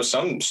 Because I know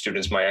some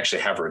students might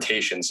actually have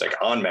rotations like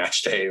on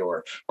match day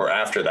or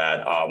after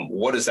that.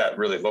 What does that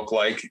really look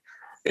like?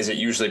 Is it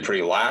usually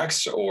pretty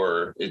lax,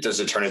 or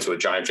does it turn into a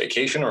giant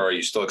vacation, or are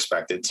you still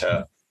expected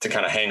to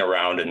kind of hang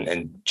around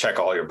and check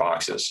all your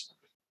boxes?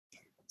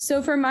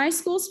 So for my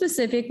school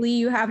specifically,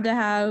 you have to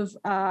have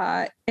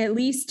at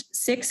least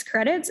 6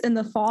 credits in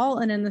the fall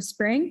and in the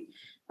spring,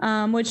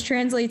 which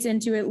translates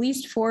into at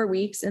least 4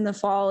 weeks in the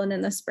fall and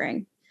in the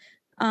spring,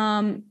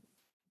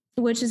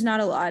 which is not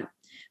a lot.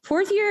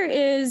 Fourth year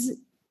is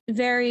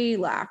very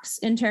lax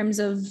in terms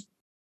of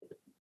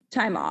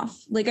time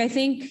off. Like, I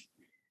think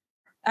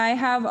I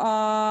have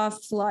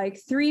off like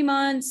 3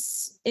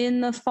 months in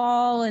the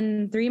fall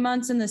and 3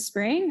 months in the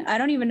spring. I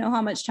don't even know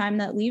how much time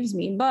that leaves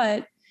me,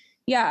 but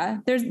yeah,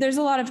 there's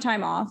a lot of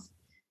time off.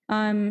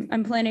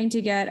 I'm planning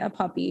to get a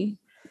puppy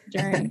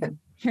during.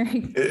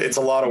 It's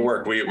a lot of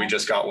work. We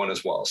just got one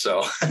as well.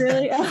 So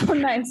really, oh,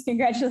 nice,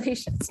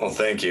 congratulations. Well,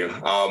 thank you.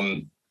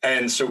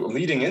 And so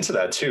leading into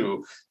that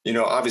too,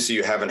 obviously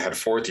you haven't had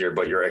fourth year,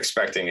 but you're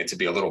expecting it to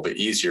be a little bit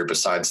easier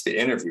besides the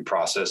interview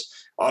process.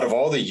 Out of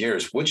all the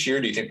years, which year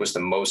do you think was the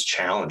most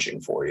challenging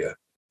for you?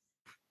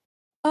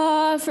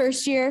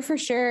 First year for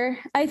sure.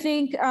 I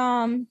think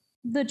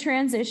the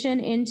transition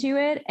into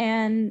it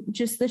and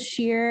just the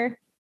sheer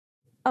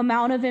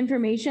amount of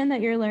information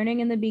that you're learning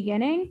in the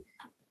beginning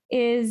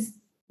is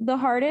the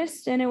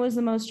hardest, and it was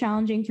the most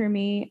challenging for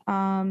me.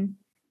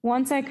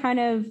 Once I kind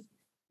of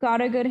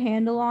got a good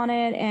handle on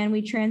it and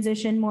we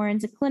transitioned more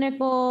into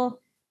clinical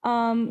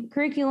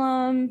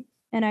curriculum,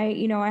 and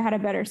I had a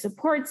better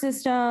support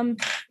system,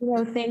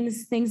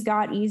 things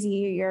got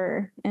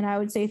easier. And I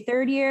would say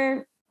third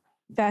year,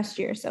 best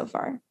year so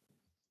far.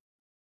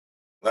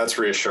 That's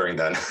reassuring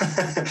then,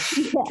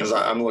 because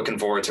I'm looking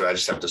forward to it. I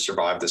just have to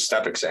survive the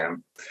STEP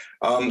exam.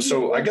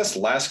 So I guess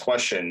last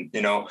question,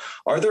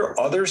 are there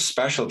other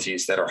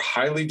specialties that are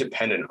highly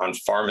dependent on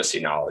pharmacy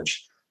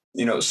knowledge?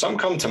 Some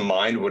come to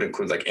mind would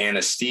include like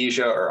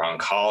anesthesia or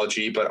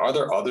oncology, but are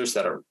there others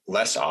that are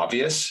less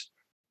obvious?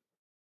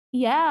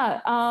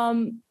 Yeah.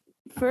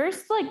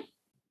 First, like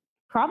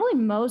probably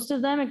most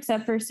of them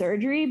except for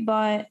surgery,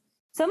 but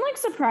some like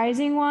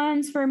surprising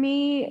ones for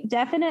me,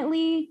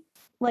 definitely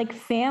like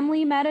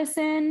family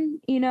medicine,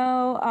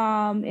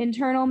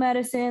 internal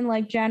medicine,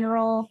 like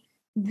general,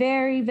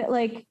 very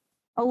like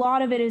a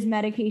lot of it is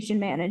medication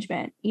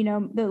management.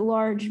 The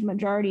large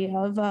majority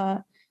of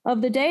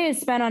the day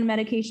is spent on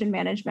medication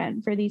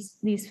management for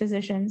these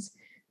physicians.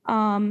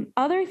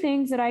 Other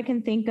things that I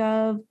can think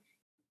of,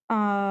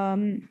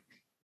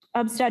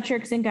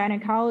 obstetrics and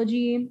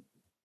gynecology,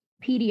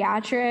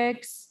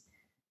 pediatrics,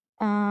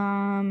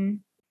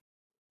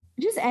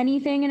 just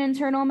anything in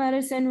internal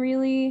medicine,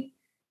 really.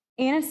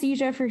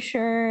 Anesthesia for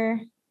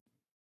sure.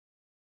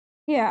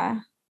 Yeah,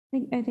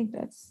 I think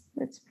that's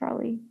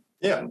probably.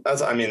 Yeah,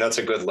 that's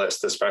a good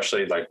list,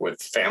 especially like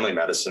with family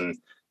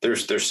medicine.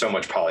 There's so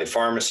much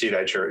polypharmacy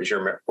that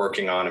you're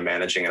working on and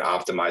managing and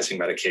optimizing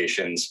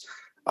medications,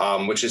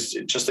 which is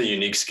just a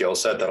unique skill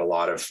set that a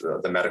lot of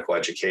the medical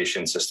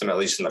education system, at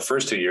least in the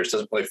first 2 years,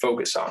 doesn't really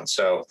focus on.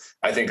 So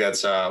I think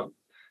that's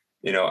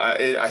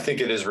I think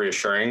it is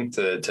reassuring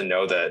to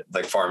know that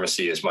like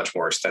pharmacy is much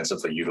more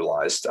extensively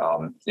utilized,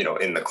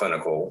 in the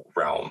clinical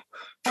realm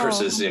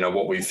versus,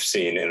 what we've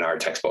seen in our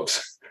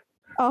textbooks.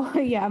 Oh,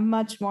 yeah,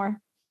 much more.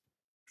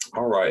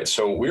 All right.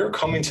 So we are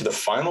coming to the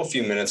final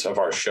few minutes of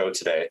our show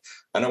today,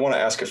 and I want to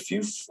ask a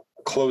few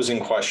closing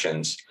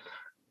questions.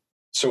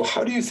 So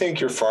how do you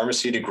think your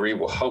pharmacy degree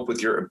will help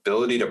with your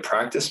ability to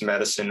practice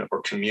medicine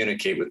or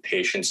communicate with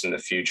patients in the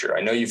future?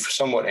 I know you've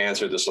somewhat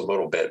answered this a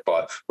little bit,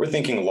 but we're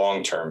thinking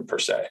long-term per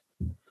se.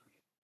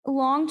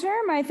 Long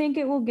term, I think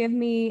it will give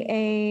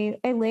me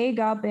a leg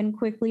up in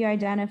quickly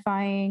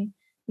identifying,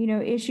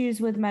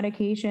 issues with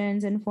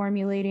medications and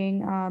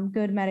formulating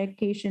good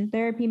medication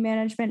therapy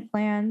management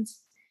plans.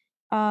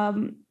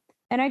 And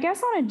I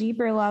guess on a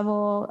deeper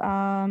level,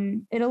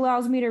 it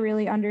allows me to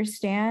really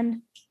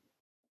understand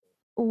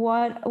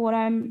what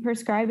I'm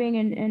prescribing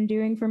and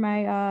doing for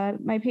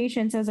my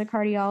patients as a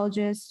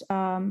cardiologist.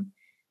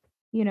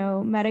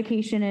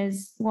 Medication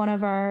is one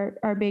of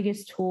our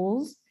biggest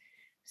tools.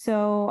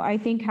 So I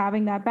think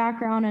having that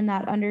background and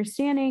that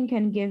understanding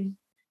can give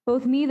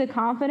both me the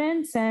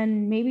confidence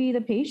and maybe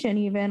the patient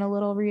even a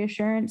little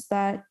reassurance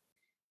that,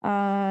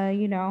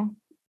 I know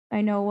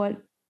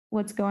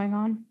what's going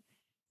on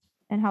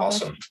and how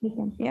Awesome. best to treat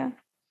them. Yeah.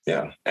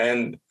 Yeah.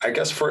 And I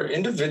guess for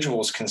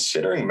individuals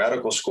considering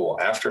medical school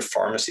after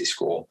pharmacy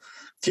school,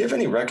 do you have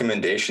any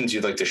recommendations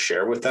you'd like to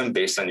share with them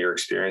based on your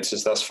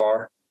experiences thus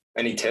far?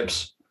 Any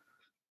tips?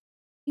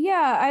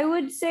 Yeah, I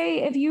would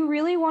say if you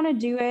really want to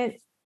do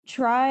it,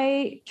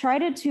 try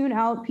to tune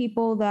out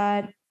people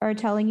that are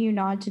telling you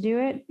not to do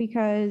it,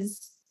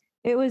 because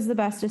it was the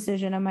best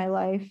decision of my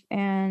life.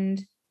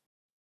 And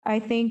I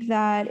think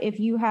that if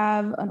you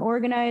have an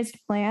organized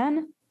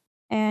plan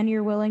and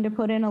you're willing to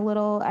put in a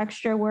little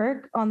extra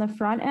work on the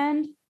front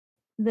end,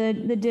 the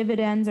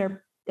dividends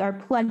are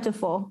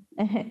plentiful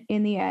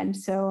in the end.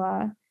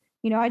 So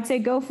I'd say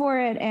go for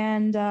it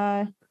and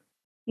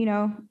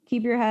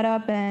keep your head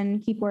up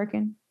and keep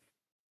working.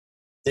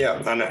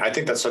 Yeah, and I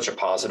think that's such a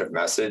positive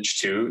message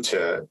too,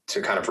 to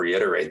kind of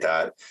reiterate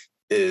that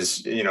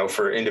is,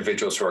 for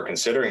individuals who are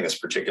considering this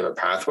particular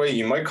pathway,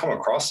 you might come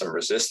across some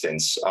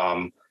resistance,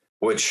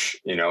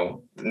 which,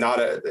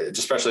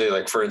 especially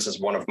like, for instance,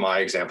 one of my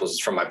examples is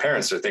from my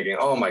parents. They're thinking,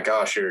 oh my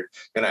gosh, you're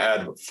going to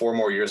add 4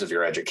 more years of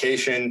your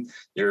education.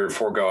 You're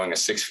foregoing a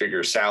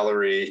 6-figure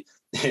salary,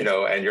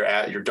 and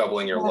you're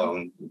doubling your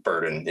loan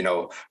burden.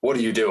 What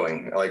are you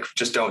doing? Like,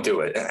 just don't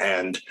do it.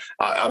 And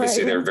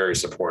obviously they're very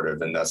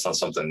supportive, and that's not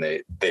something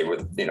they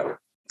would,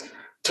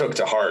 took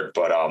to heart.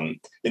 But,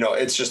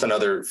 it's just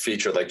another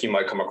feature. Like, you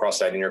might come across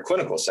that in your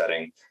clinical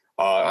setting,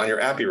 on your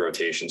API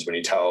rotations, when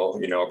you tell,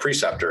 a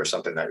preceptor or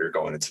something that you're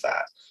going into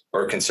that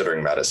or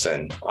considering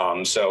medicine.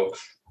 So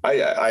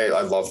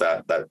I love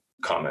that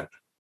comment.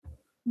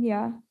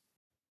 Yeah.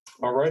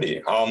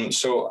 Alrighty.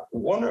 So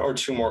 1 or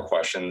 2 more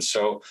questions.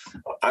 So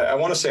I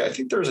want to say, I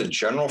think there's a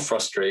general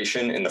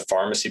frustration in the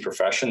pharmacy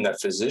profession that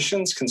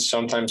physicians can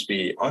sometimes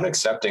be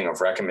unaccepting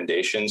of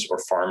recommendations or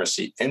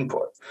pharmacy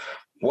input.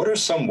 What are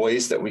some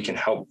ways that we can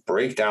help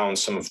break down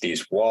some of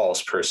these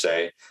walls, per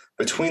se,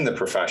 between the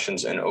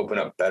professions and open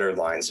up better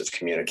lines of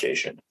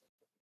communication?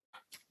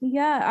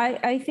 Yeah,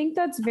 I think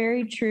that's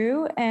very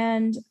true.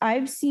 And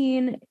I've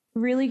seen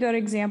really good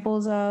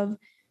examples of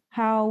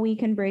how we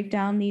can break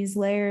down these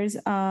layers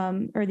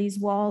or these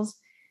walls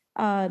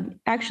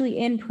actually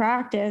in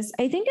practice.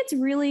 I think it's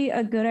really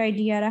a good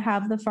idea to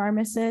have the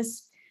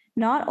pharmacist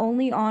not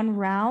only on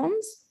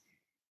rounds,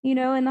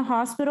 in the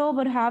hospital,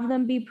 but have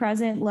them be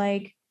present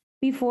like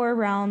before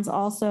rounds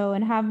also,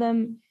 and have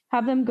them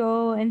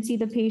go and see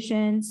the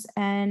patients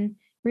and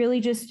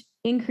really just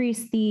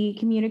increase the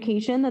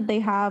communication that they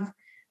have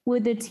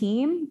with the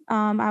team.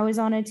 I was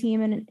on a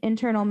team in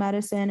internal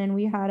medicine, and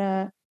we had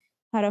a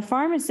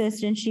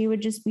pharmacist, and she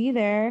would just be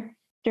there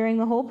during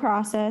the whole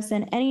process.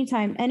 And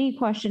anytime any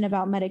question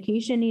about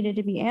medication needed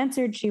to be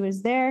answered, she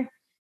was there.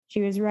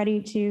 She was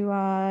ready to,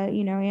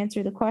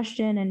 answer the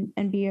question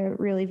and be a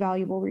really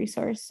valuable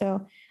resource.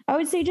 So I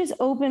would say just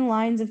open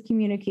lines of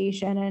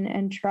communication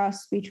and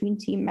trust between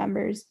team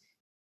members.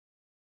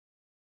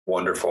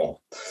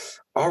 Wonderful.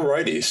 All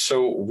righty.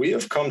 So we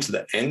have come to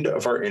the end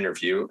of our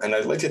interview, and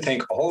I'd like to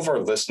thank all of our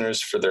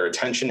listeners for their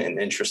attention and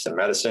interest in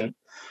medicine.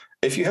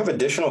 If you have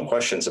additional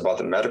questions about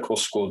the medical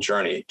school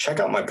journey,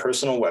 check out my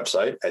personal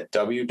website at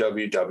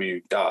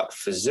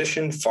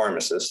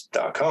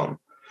www.physicianpharmacist.com.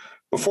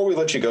 Before we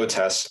let you go,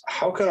 Tess,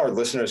 how can our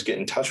listeners get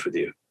in touch with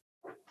you?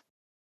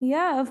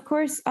 Yeah, of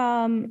course.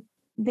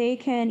 They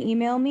can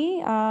email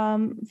me,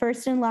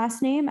 first and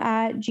last name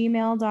at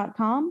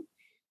gmail.com.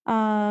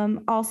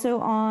 Also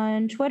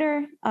on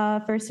Twitter,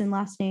 first and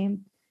last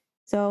name.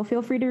 So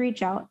feel free to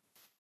reach out.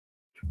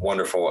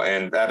 Wonderful.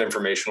 And that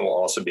information will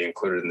also be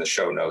included in the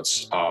show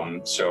notes.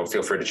 So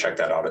feel free to check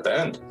that out at the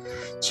end.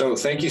 So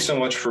thank you so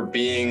much for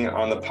being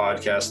on the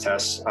podcast,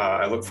 Tess.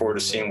 I look forward to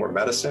seeing where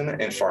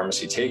medicine and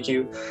pharmacy take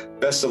you.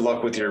 Best of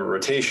luck with your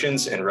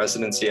rotations and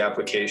residency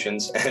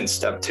applications and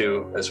step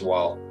 2 as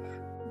well.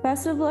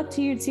 Best of luck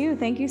to you too.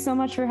 Thank you so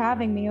much for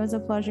having me. It was a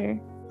pleasure.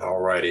 All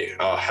righty.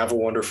 Have a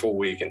wonderful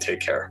week and take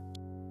care.